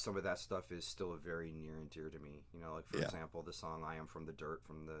some of that stuff is still very near and dear to me. Like for Yeah. example, the song "I Am from the Dirt"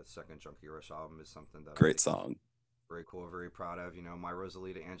 from the second Junkie Rush album is something that I Great think is song. very cool, very proud of. My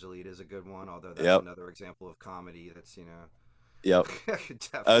Rosalita Angelita is a good one, although that's Yep. another example of comedy that's Yep.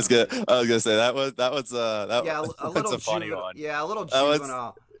 definitely I was gonna say yeah, a that's little a funny juvenile. one. Yeah, a little That was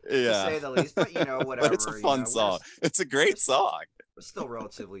juvenile, to yeah. say the least. But But it's a whatever. fun song. It's a We're great song. we're still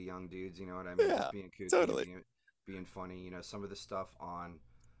relatively young dudes. You know what I mean? Just Yeah, being kooky and totally. being funny. Some of the stuff on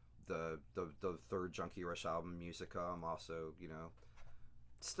the third Junkie Rush album, Musica, I'm also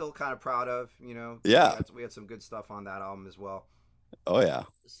still kind of proud of. Yeah. We had some good stuff on that album as well. Oh yeah.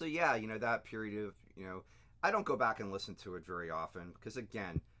 So yeah, that period of I don't go back and listen to it very often because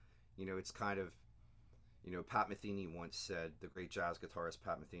again, it's kind of Pat Metheny once said, the great jazz guitarist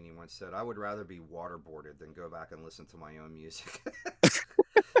Pat Metheny once said, I would rather be waterboarded than go back and listen to my own music.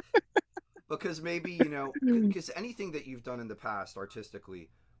 Because maybe, because anything that you've done in the past artistically,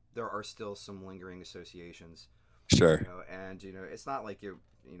 there are still some lingering associations, Sure. and, it's not like there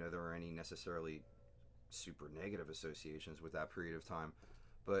are any necessarily super negative associations with that period of time,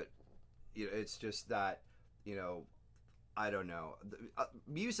 but, it's just that, you know, I don't know.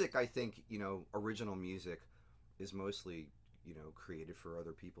 Music, I think, original music is mostly, created for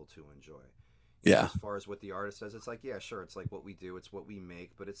other people to enjoy. Yeah. As far as what the artist says, it's like, yeah, sure, it's like what we do, it's what we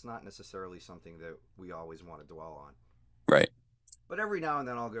make, but it's not necessarily something that we always want to dwell on. Right. But every now and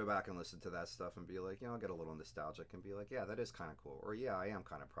then I'll go back and listen to that stuff and be like, I'll get a little nostalgic and be like, yeah, that is kind of cool. Or, yeah, I am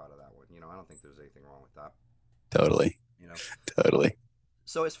kind of proud of that one. I don't think there's anything wrong with that. Totally. You know? Totally.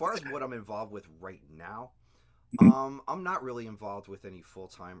 So, as far as what I'm involved with right now, Mhm. I'm not really involved with any full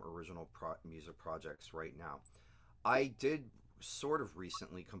time original music projects right now. I did sort of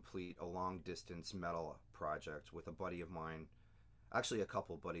recently complete a long distance metal project with a buddy of mine, actually a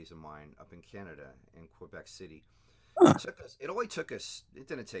couple buddies of mine up in Canada in Quebec City. Huh. It only took us, it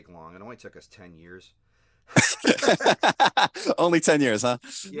didn't take long. It only took us 10 years. Only 10 years, huh?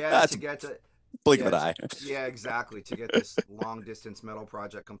 Yeah, That's to get to, blink of yeah, an eye. yeah, exactly. To get this long distance metal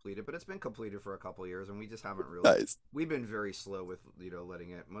project completed, but it's been completed for a couple years, and we just haven't really. Nice. We've been very slow with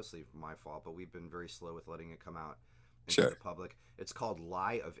letting it. Mostly my fault, but we've been very slow with letting it come out into the Sure. public. It's called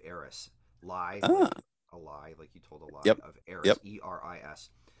Lie of Eris. Lie Ah. like a lie, like you told a lie Yep. of Eris. Yep. Eris.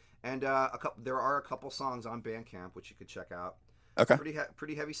 And there are a couple songs on Bandcamp which you could check out. Okay.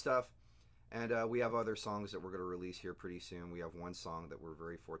 Pretty heavy stuff. And we have other songs that we're going to release here pretty soon. We have one song that we're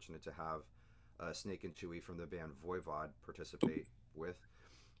very fortunate to have Snake and Chewy from the band Voivod participate with.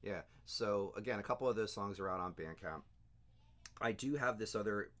 Yeah. So again, a couple of those songs are out on Bandcamp. I do have this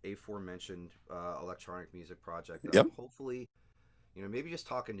other aforementioned electronic music project that Yep. I'm hopefully, maybe just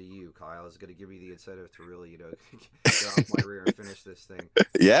talking to you, Kyle, is going to give me the incentive to really, get off my rear and finish this thing.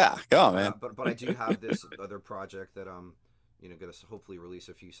 Yeah. Come on, man. But I do have this other project that I'm, going to hopefully release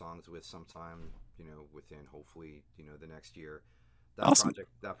a few songs with sometime, within hopefully, the next year. Awesome.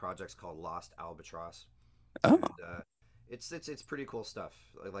 That project's called Lost Albatross, Oh, and it's pretty cool stuff.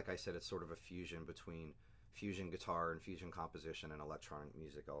 Like I said, it's sort of a fusion between fusion guitar and fusion composition and electronic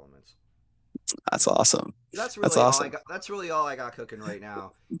music elements. that's awesome. That's That's really all I awesome. got. That's really all I got cooking right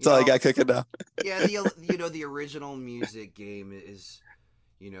now. That's all I got cooking now. Yeah, the original music game is,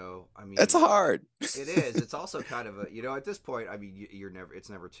 I It's mean, hard. it is. It's also kind of a, at this point, I mean, you're never. It's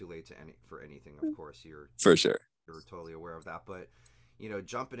never too late for anything. Of course, For sure. you're totally aware of that. But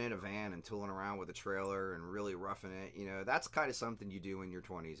jumping in a van and tooling around with a trailer and really roughing it, that's kind of something you do in your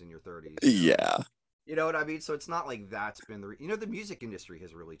 20s and your 30s. Yeah. You know what I mean? So it's not like that's been the music industry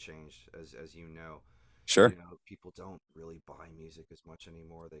has really changed, as you know. Sure. People don't really buy music as much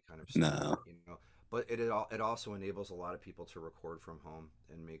anymore. They kind of stream No. it. But it also enables a lot of people to record from home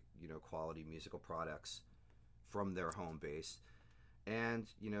and make quality musical products from their home base, and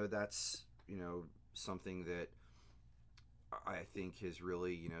that's something that I think has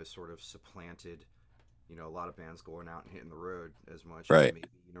really sort of supplanted a lot of bands going out and hitting the road as much. Right. Maybe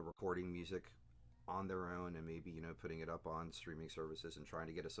recording music on their own and maybe putting it up on streaming services and trying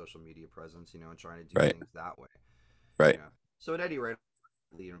to get a social media presence, and trying to do Right. things that way. Right. Yeah. So at any rate,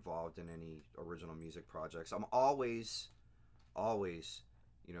 I'm really involved in any original music projects. I'm always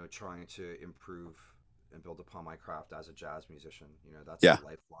trying to improve and build upon my craft as a jazz musician. You know, that's a Yeah.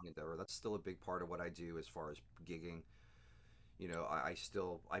 lifelong endeavor. That's still a big part of what I do as far as gigging. You know, I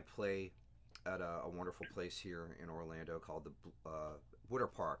still I play at a wonderful place here in Orlando called the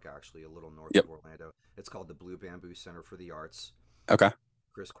Woodard Park, actually a little north Yep. of Orlando. It's called the Blue Bamboo Center for the Arts. Okay.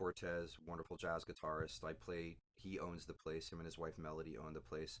 Chris Cortez, wonderful jazz guitarist. I play. He owns the place. Him and his wife Melody own the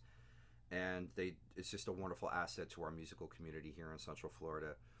place, and it's just a wonderful asset to our musical community here in Central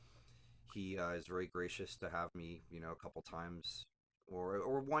Florida. He is very gracious to have me, you know, a couple times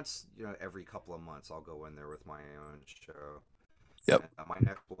or once, you know, every couple of months. I'll go in there with my own show. Yep. And my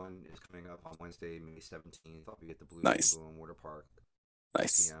next one is coming up on Wednesday, May 17th. I'll be at the Blue Nice. Bamboo in Water Park,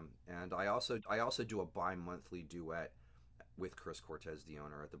 Nice. 8 p.m. And I also do a bi-monthly duet with Chris Cortez, the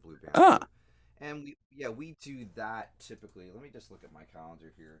owner at the Blue Ah, Bamboo. And we do that typically. Let me just look at my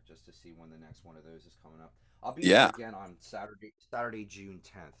calendar here just to see when the next one of those is coming up. I'll be there yeah. again on Saturday, June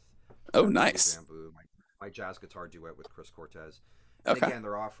 10th Oh, at the Blue nice. Bamboo, my jazz guitar duet with Chris Cortez. And Okay. again,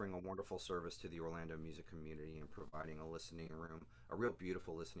 they're offering a wonderful service to the Orlando music community and providing a listening room, a real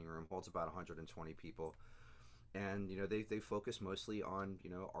beautiful listening room, holds about 120 people. And you know, they focus mostly on, you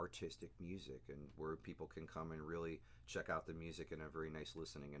know, artistic music and where people can come and really check out the music in a very nice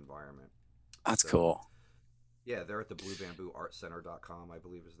listening environment. That's So cool. yeah, they're at the bluebambooartcenter.com, I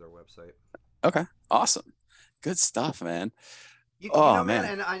believe is their website. Okay. Awesome. Good stuff, man. You Oh know, man,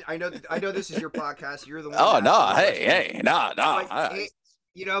 man. and I know this is your podcast. You're the one Oh that no. asked me the Hey, question. hey. No, no. But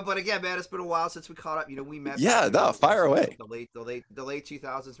you know, but again, man, it's been a while since we caught up. You know, we met back Yeah, in no, the fire away. late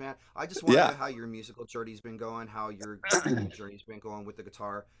 2000s, man. I just want to Yeah. know how your musical journey's been going, how your journey's been going with the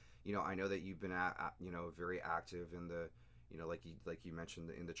guitar. You know, I know that you've been you know, very active in the, you know, like you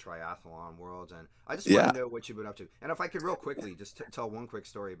mentioned in the triathlon world, and I just want Yeah. to know what you've been up to. And if I could real quickly just tell one quick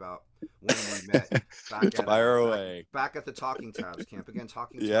story about when we met back at Fire away. back at the Talking Tabs camp. Again,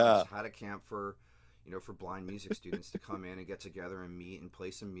 Talking Yeah. Tabs had a camp for, you know, for blind music students to come in and get together and meet and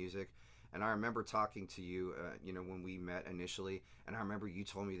play some music. And I remember talking to you, you know, when we met initially, and I remember you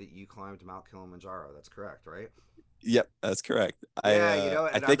told me that you climbed Mount Kilimanjaro. That's correct, right? Yep, that's correct. Yeah, you know, I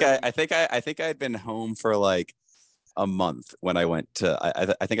and I think remember I think I had been home for like a month when I went to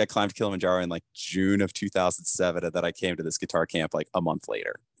I think I climbed Kilimanjaro in like June of 2007, and then I came to this guitar camp like a month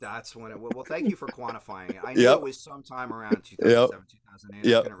later. that's when it. Well, thank you for quantifying it. I knew it Yep. was sometime around Yep. 2007, 2008. I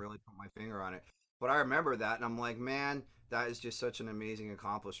Yep. couldn't really put my finger on it, but I remember that, and I'm like, man, that is just such an amazing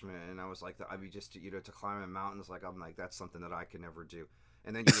accomplishment. And I was like, I mean, just, you know, to climb a mountain is like, I'm like, that's something that I could never do.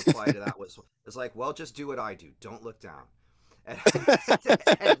 And then your reply to that was, it's like, well, just do what I do. Don't look down. And,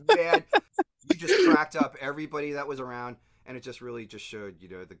 and man, you just cracked up everybody that was around, and it just really just showed, you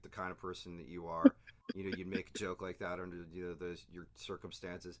know, the kind of person that you are. You know, you'd make a joke like that under, you know, those your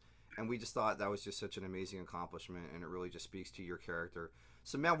circumstances, and we just thought that was just such an amazing accomplishment, and it really just speaks to your character.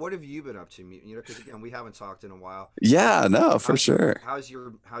 So, man, what have you been up to? You know, because again, we haven't talked in a while. Yeah, no, for sure. How's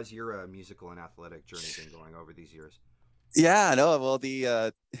your musical and athletic journey been going over these years? Yeah, no, well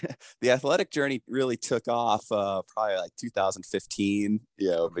the athletic journey really took off probably like 2015,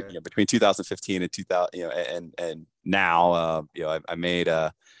 Okay. between 2015 and 2000, and now I made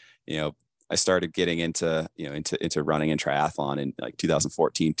I started getting into into running and triathlon in like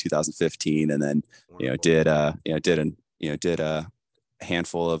 2014, 2015, and then Wonderful. did a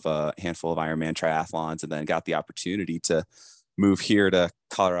handful of Ironman triathlons, and then got the opportunity to move here to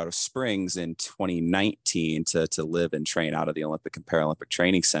Colorado Springs in 2019 to live and train out of the Olympic and Paralympic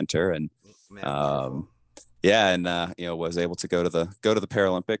Training Center. And Man, wonderful. um, yeah, and was able to go to the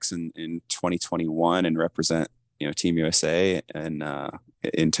Paralympics in 2021 and represent Team USA and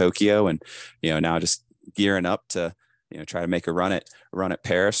in Tokyo, and now just gearing up to try to make a run at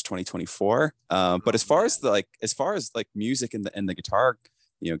Paris 2024. But Oh man. as far as music and the guitar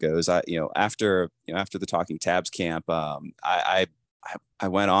goes, after the Talking Tabs camp, I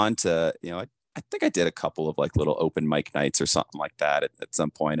went on to I think I did a couple of like little open mic nights or something like that at some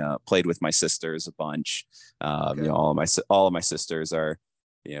point. Played with my sisters a bunch. Okay. All of my sisters are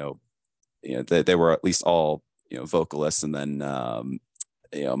they were at least all vocalists, and then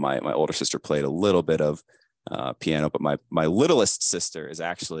my older sister played a little bit of piano, but my littlest sister is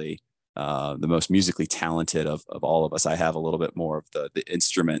actually the most musically talented of all of us. I have a little bit more of the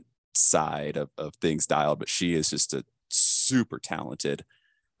instrument side of things dialed, but she is just a super talented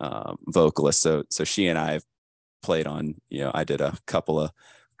vocalist. So she and I have played on, I did a couple of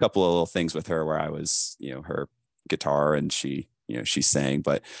little things with her where I was, her guitar, and she sang.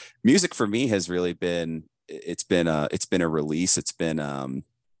 But music for me has really been, it's been a release. It's been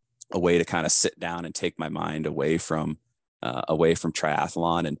a way to kind of sit down and take my mind away from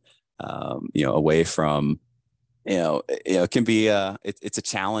triathlon, and away from it can be it's a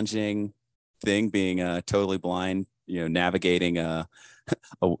challenging thing being totally blind, navigating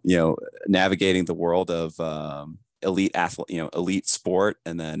navigating the world of elite athlete, elite sport,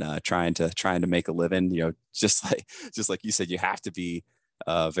 and then trying to make a living, just like you said, you have to be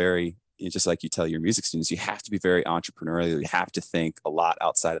very, just like you tell your music students, you have to be very entrepreneurial. You have to think a lot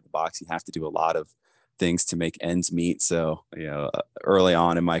outside of the box. You have to do a lot of things to make ends meet. So, early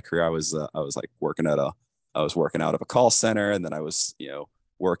on in my career, I was like I was working out of a call center, and then I was,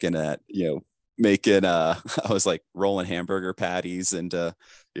 working at, making I was like rolling hamburger patties and at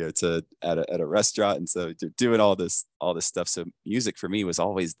a restaurant, and so doing all this stuff. So music for me was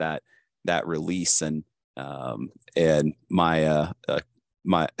always that release, and my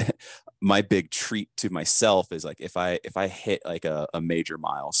my big treat to myself is like if I hit like a major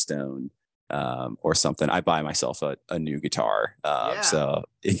milestone, or something, I buy myself a new guitar. So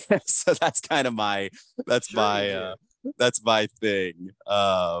so that's kind of that's Sure you do. that's my thing.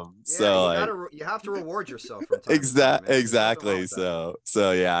 Yeah, you have to reward yourself from time to time, man. There's nothing wrong Exactly. with that.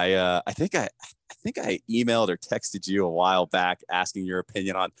 So yeah, I think I emailed or texted you a while back asking your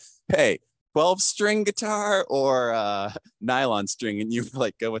opinion on, hey, 12 string guitar or nylon string, and you were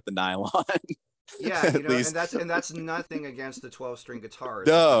like, go with the nylon. Yeah, At least. and that's nothing against the 12-string guitar.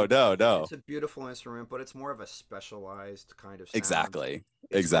 No, no, no. It's a beautiful instrument, but it's more of a specialized kind of sound. Exactly. It's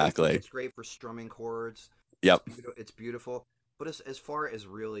great for, Exactly. it's great for strumming chords. Yep. It's beautiful. But as far as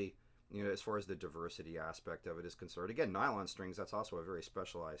really, as far as the diversity aspect of it is concerned, again, nylon strings, that's also a very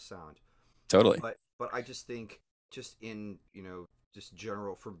specialized sound. Totally. But I just think, just in, just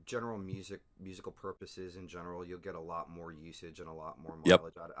for general musical purposes in general, you'll get a lot more usage and a lot more Yep.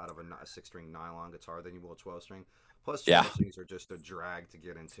 mileage out of a 6-string nylon guitar than you will a 12-string. Plus, Yeah. 12 strings are just a drag to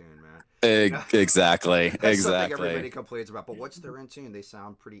get in tune, man. Exactly. That's something Exactly. everybody complains about. But once they're in tune, they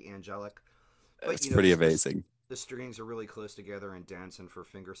sound pretty angelic. But It's pretty amazing. the strings are really close together and dense, and for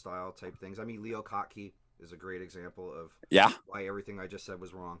fingerstyle type things. I mean, Leo Kottke is a great example of Yeah. why everything I just said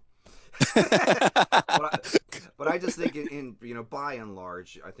was wrong. but I just think by and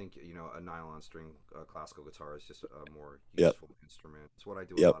large, I think a nylon string classical guitar is just a more Yep. useful instrument. It's what I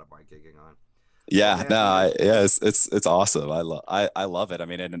do a Yep. lot of my gigging on. But Yeah. man, No. It's awesome. I love it. I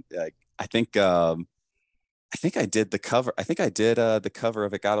mean, and like I think I did the cover. I think I did the cover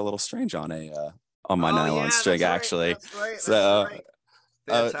of "It Got a Little Strange" on my oh nylon yeah, string, that's right, actually. that's right, that's So right.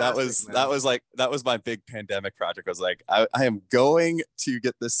 that Fantastic, was man. that was my big pandemic project. I was like, I am going to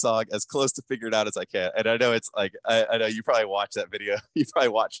get this song as close to figured out as I can. And I know it's like I know you probably watched that video. You probably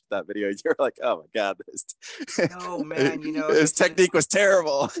watched that video. You're like, oh my god, No, man, his technique was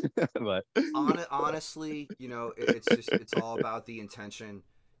terrible. But honestly, it's all about the intention.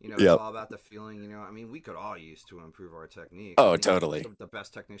 It's yep. all about the feeling. I mean, we could all use to improve our technique. I Oh, think totally. the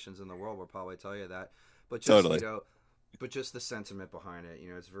best technicians in the world will probably tell you that. But just Totally. but just the sentiment behind it,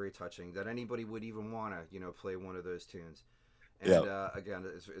 it's very touching that anybody would even want to, play one of those tunes. And Yep. Again,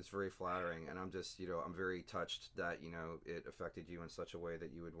 it's very flattering, and I'm just, I'm very touched that it affected you in such a way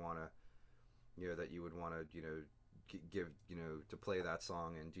that you would want to, give, to play that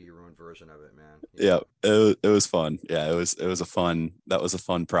song and do your own version of it, man. Yeah, it was fun. Yeah, it was a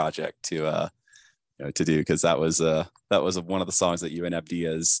fun project to do, because that was one of the songs that UNF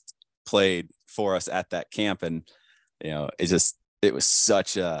Diaz played for us at that camp, and it was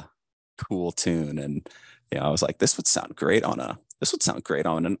such a cool tune, and I was like, this would sound great on a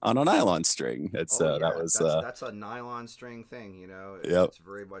nylon string. It's Oh that yeah, was that's a nylon string thing. yep. It's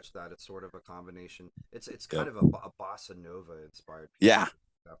very much that. It's sort of a combination. It's kind Yep. of a bossa nova inspired piece. Yeah.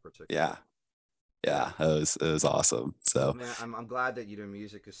 That particular. Yeah. Yeah, it was awesome. Well, So man, I'm glad that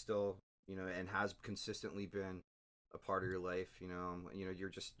music is still and has consistently been a part of your life.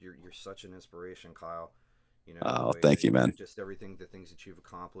 You're such an inspiration, Kyle. The oh, way thank that you, man. just the things that you've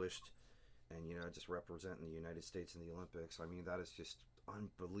accomplished, and just representing the United States in the Olympics. I mean, that is just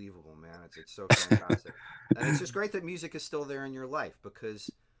unbelievable, man. It's so fantastic, and it's just great that music is still there in your life because,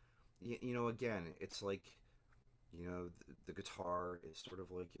 again, it's like, the guitar is sort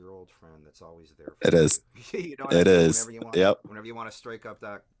of like your old friend that's always there It for is. you. You know what I It mean? is. Yep. Whenever you want to strike up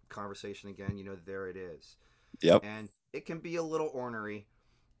that conversation again, there it is, Yep. and it can be a little ornery,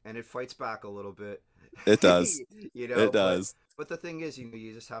 and it fights back a little bit. It does. It But does. the thing is,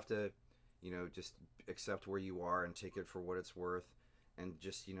 you just have to, just accept where you are and take it for what it's worth, and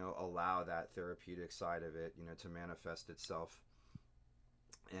just allow that therapeutic side of it, to manifest itself.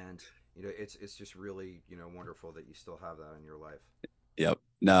 And it's just really wonderful that you still have that in your life. Yep.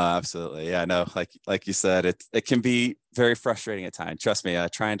 No, absolutely. Yeah, no, like you said, it can be very frustrating at times. Trust me,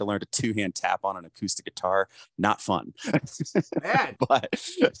 trying to learn to two-hand tap on an acoustic guitar, not fun. Man, But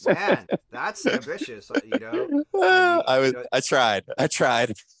man, that's ambitious. I mean, I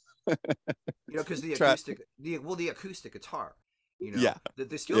tried. You know, because the Try. acoustic, the acoustic guitar, you know, Yeah.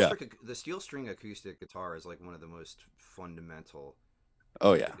 Yeah. the steel string acoustic guitar is like one of the most fundamental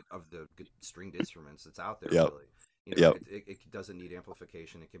Oh of yeah. the stringed instruments that's out there, Yep. really. You know, Yep. it doesn't need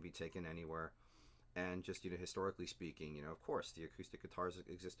amplification. It can be taken anywhere. And just, you know, historically speaking, you know, of course, the acoustic guitars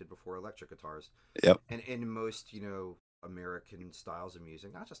existed before electric guitars. Yep. And in most, you know, American styles of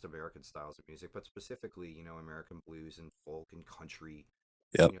music, not just American styles of music, but specifically, you know, American blues and folk and country,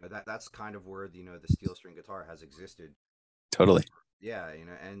 Yep. you know, that's kind of where, you know, the steel string guitar has existed. Totally. Yeah, you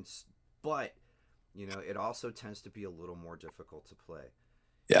know, but you know, it also tends to be a little more difficult to play.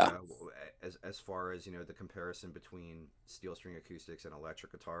 You Yeah. know, as far as, you know, the comparison between steel string acoustics and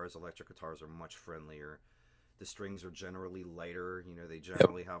electric guitars are much friendlier. The strings are generally lighter. You know, they Yep.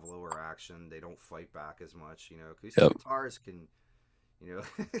 generally have lower action. They don't fight back as much. You know, acoustic Yep. guitars can, you know,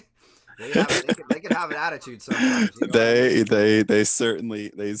 they can have an attitude sometimes. You know what I mean? They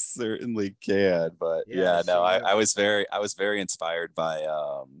certainly can. But Yeah. yeah, So no, you know, I was very inspired by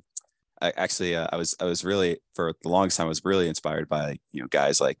I actually I was really for the longest time I was really inspired by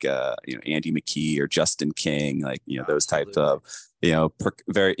guys like Andy McKee or Justin King, like those types absolutely. of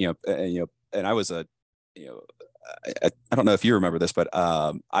very and I was a you know I don't know if you remember this, but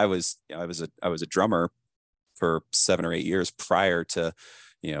I was a drummer for 7 or 8 years prior to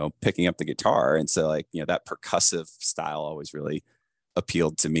picking up the guitar, and so like that percussive style always really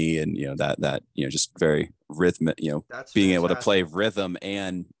appealed to me, and that just very rhythmic, That's being able to play fantastic. rhythm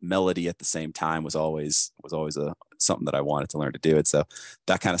and melody at the same time was always a something that I wanted to learn to do it. So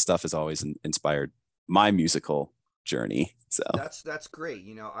that kind of stuff has always inspired my musical journey. So That's great.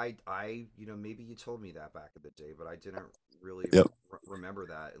 You know, you know, maybe you told me that back in the day, but I didn't really yep. remember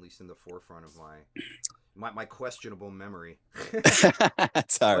that, at least in the forefront of my questionable memory.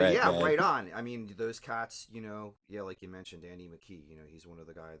 That's all But right, yeah, man. right on. I mean, those cats, you know, yeah, like you mentioned, Andy McKee. You know, he's one of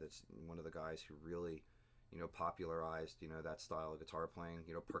the guys who really, you know, popularized, you know, that style of guitar playing.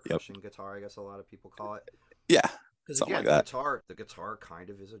 You know, Yep. percussion guitar, I guess a lot of people call it. Yeah, Because something like again, that. the guitar kind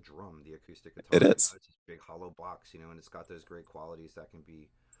of is a drum. The acoustic It guitar, you know, is. it's this big hollow box, you know, and it's got those great qualities that can be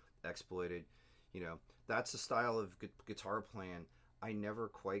exploited. You know, that's the style of guitar playing I never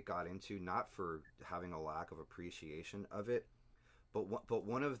quite got into, not for having a lack of appreciation of it, but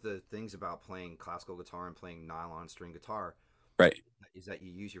one of the things about playing classical guitar and playing nylon string guitar Right. is that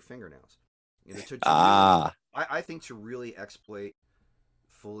you use your fingernails. You know, to really, Ah, I think to really exploit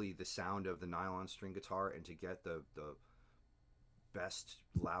fully the sound of the nylon string guitar and to get the best,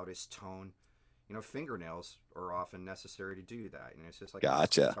 loudest tone, you know, fingernails are often necessary to do that. You know, it's just like classical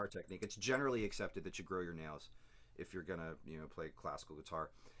gotcha. guitar technique. It's generally accepted that you grow your nails if you're gonna, you know, play classical guitar,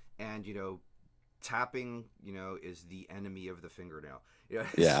 and you know, tapping, you know, is the enemy of the fingernail. You know,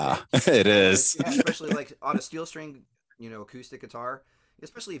 Yeah, it is. yeah, especially like on a steel string, you know, acoustic guitar,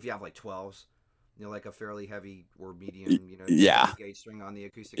 especially if you have like 12s, you know, like a fairly heavy or medium, you know, Yeah. heavy gauge string on the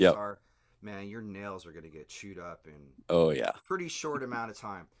acoustic Yep. guitar, man, your nails are gonna get chewed up in Oh yeah. pretty short amount of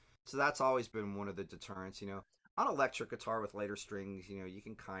time. So that's always been one of the deterrents, you know. On electric guitar with lighter strings, you know, you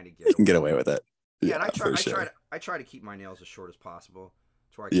can kind of You get can get away away with with it. it. Yeah, Yeah, and for sure. I try to keep my nails as short as possible,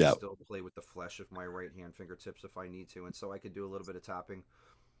 to where I can Yeah. still play with the flesh of my right hand fingertips if I need to, and so I could do a little bit of tapping.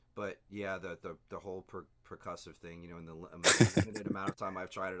 But yeah, the whole percussive thing, you know, in the limited amount of time I've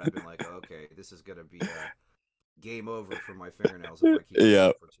tried it, I've been like, okay, this is gonna be a game over for my fingernails if I keep using Yeah,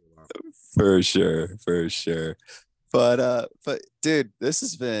 them for too long. for sure, for sure. But dude, this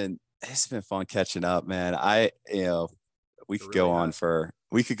has been fun catching up, man. It really has.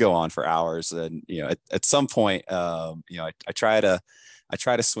 We could go on for hours, and at some point, I try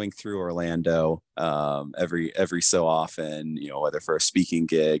to swing through Orlando every so often, whether for a speaking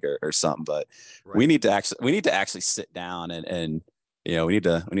gig or something. But Right. we need to actually sit down and we need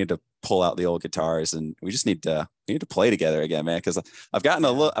to pull out the old guitars, and we need to play together again, man. Because Yeah. I've gotten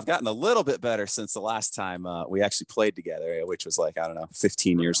a little bit better since the last time we actually played together, which was like, I don't know,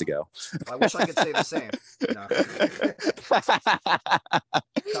 15 Right years on. ago. I wish I could say the same. No.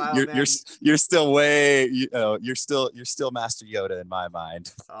 Kyle, you're man. you're still you're still Master Yoda in my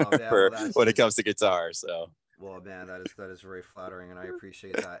mind Oh man, well for that's when it just comes to guitar. So well, man, that is very flattering, and I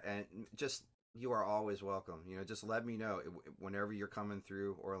appreciate that. And just you are always welcome. You know, just let me know whenever you're coming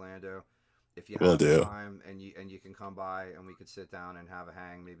through Orlando, if you we'll have the do. time and you can come by and we could sit down and have a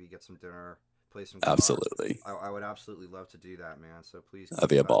hang, maybe get some dinner, play some guitar. Absolutely. I would absolutely love to do that, man. So please That'd keep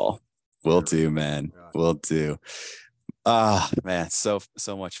be in a touch. ball. Yeah, We'll right do, on. man. Right on. We'll do. Ah, man, so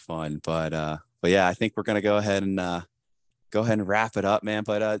much fun. But yeah, I think we're gonna go ahead and wrap it up, man.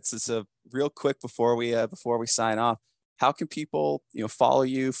 But it's a real quick before we sign off. How can people follow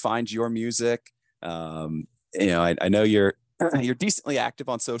you, find your music? I know you're decently active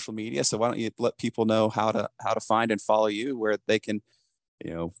on social media, so why don't you let people know how to find and follow you, where they can,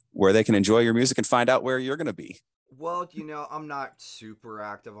 where they can enjoy your music and find out where you're going to be. Well, I'm not super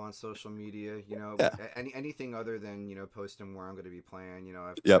active on social media. Yeah. Anything other than posting where I'm going to be playing.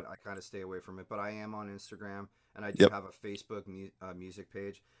 Yep. I kind of stay away from it. But I am on Instagram, and I do Yep. have a Facebook music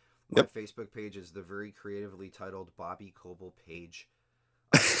page. My Yep. Facebook page is the very creatively titled Bobby Koelble page.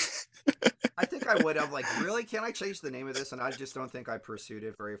 I think I would have really, can I change the name of this? And I just don't think I pursued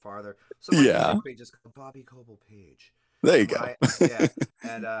it very farther. So my Yeah. music page is called Bobby Koelble page. There you And go. yeah,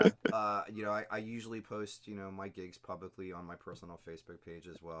 and I usually post my gigs publicly on my personal Facebook page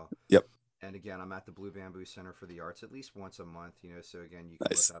as well. Yep. And again, I'm at the Blue Bamboo Center for the Arts at least once a month. So again, you can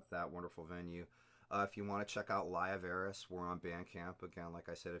Nice. look up that wonderful venue. If you want to check out Lieveris, we're on Bandcamp. Again, like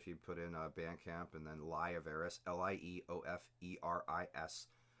I said, if you put in Bandcamp and then Lieveris, Lieoferis,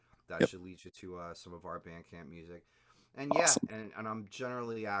 that Yep. should lead you to some of our Bandcamp music. And Awesome. yeah, and I'm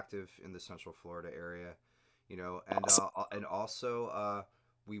generally active in the Central Florida area. And Awesome. and also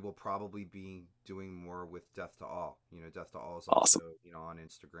we will probably be doing more with Death to All. Death to All is also Awesome. on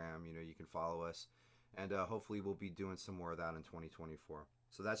Instagram. You can follow us, and hopefully we'll be doing some more of that in 2024.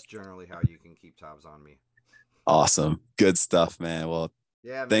 So that's generally how you can keep tabs on me. Awesome. Good stuff, man. Well,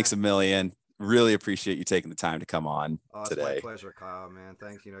 Yeah, thanks man. a million. Really appreciate you taking the time to come on Oh, it's my today. pleasure, Kyle, man.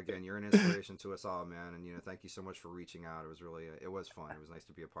 Thanks. Again, you're an inspiration to us all, man. And thank you so much for reaching out. It was really, it was fun. It was nice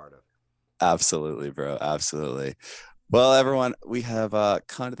to be a part of. Absolutely, bro. Absolutely. Well, everyone, we have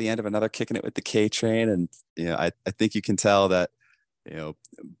come to the end of another Kicking It with the K-Train. And, I think you can tell that, you know,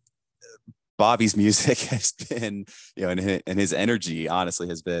 Bobby's music has been, and his energy, honestly,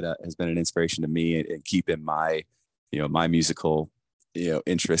 has been an inspiration to me and keeping my, my musical,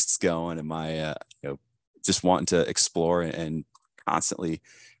 interests going, and my, just wanting to explore and constantly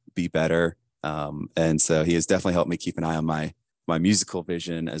be better. And so he has definitely helped me keep an eye on my musical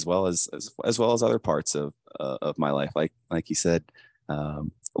vision, as well as well as other parts of my life. Like he said,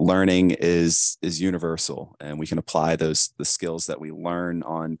 learning is universal, and we can apply the skills that we learn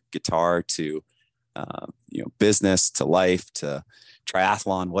on guitar to business, to life, to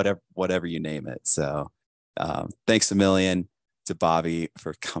triathlon, whatever you name it. So thanks a million to Bobby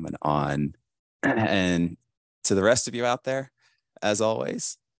for coming on, and to the rest of you out there, as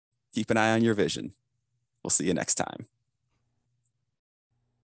always, keep an eye on your vision. We'll see you next time.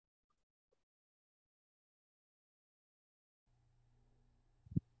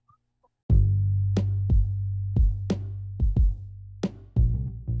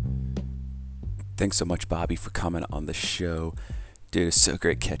 Thanks so much, Bobby, for coming on the show. Dude, it's so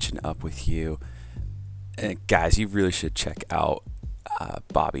great catching up with you. And guys, you really should check out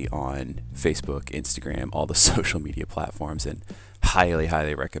Bobby on Facebook, Instagram, all the social media platforms, and highly,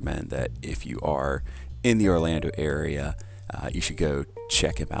 highly recommend that if you are in the Orlando area, you should go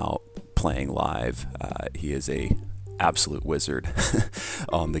check him out playing live. He is a absolute wizard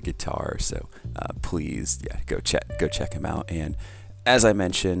on the guitar. So please, go check him out. And as I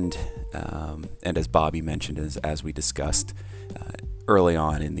mentioned, and as Bobby mentioned, as we discussed early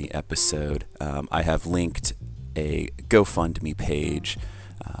on in the episode, I have linked a GoFundMe page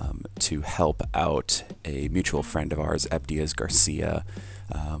to help out a mutual friend of ours, Abdias Garcia,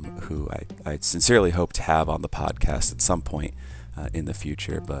 who I sincerely hope to have on the podcast at some point in the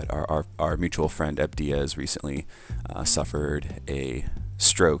future. But our mutual friend Abdias recently suffered a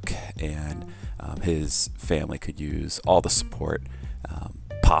stroke, and his family could use all the support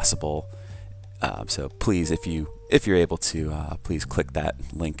possible. So please, if you're able to, please click that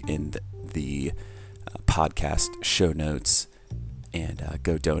link in the podcast show notes and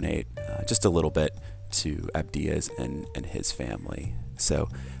go donate just a little bit to Abdias and his family. So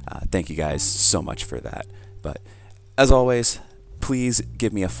thank you guys so much for that. But as always, please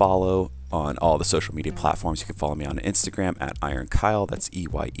give me a follow on all the social media platforms. You can follow me on Instagram at Iron Kyle. That's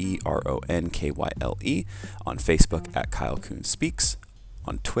EYERONKYLE. On Facebook at Kyle Kuhn Speaks.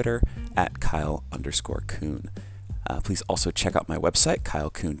 On Twitter at Kyle_Kuhn. Please also check out my website,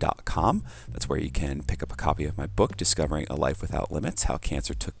 kylekuhn.com. That's where you can pick up a copy of my book, Discovering a Life Without Limits, How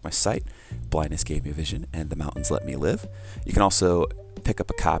Cancer Took My Sight, Blindness Gave Me Vision, and the Mountains Let Me Live. You can also pick up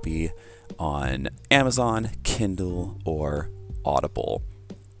a copy on Amazon, Kindle, or Audible.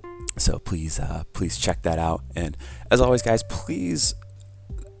 So please check that out. And as always, guys, please,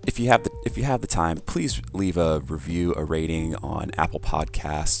 if you have the time, please leave a review, a rating on Apple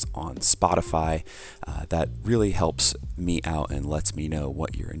Podcasts, on Spotify. That really helps me out and lets me know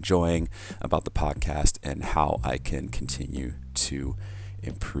what you're enjoying about the podcast and how I can continue to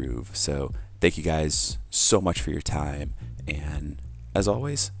improve. So thank you guys so much for your time. And as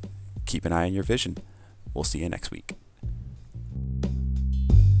always, keep an eye on your vision. We'll see you next week.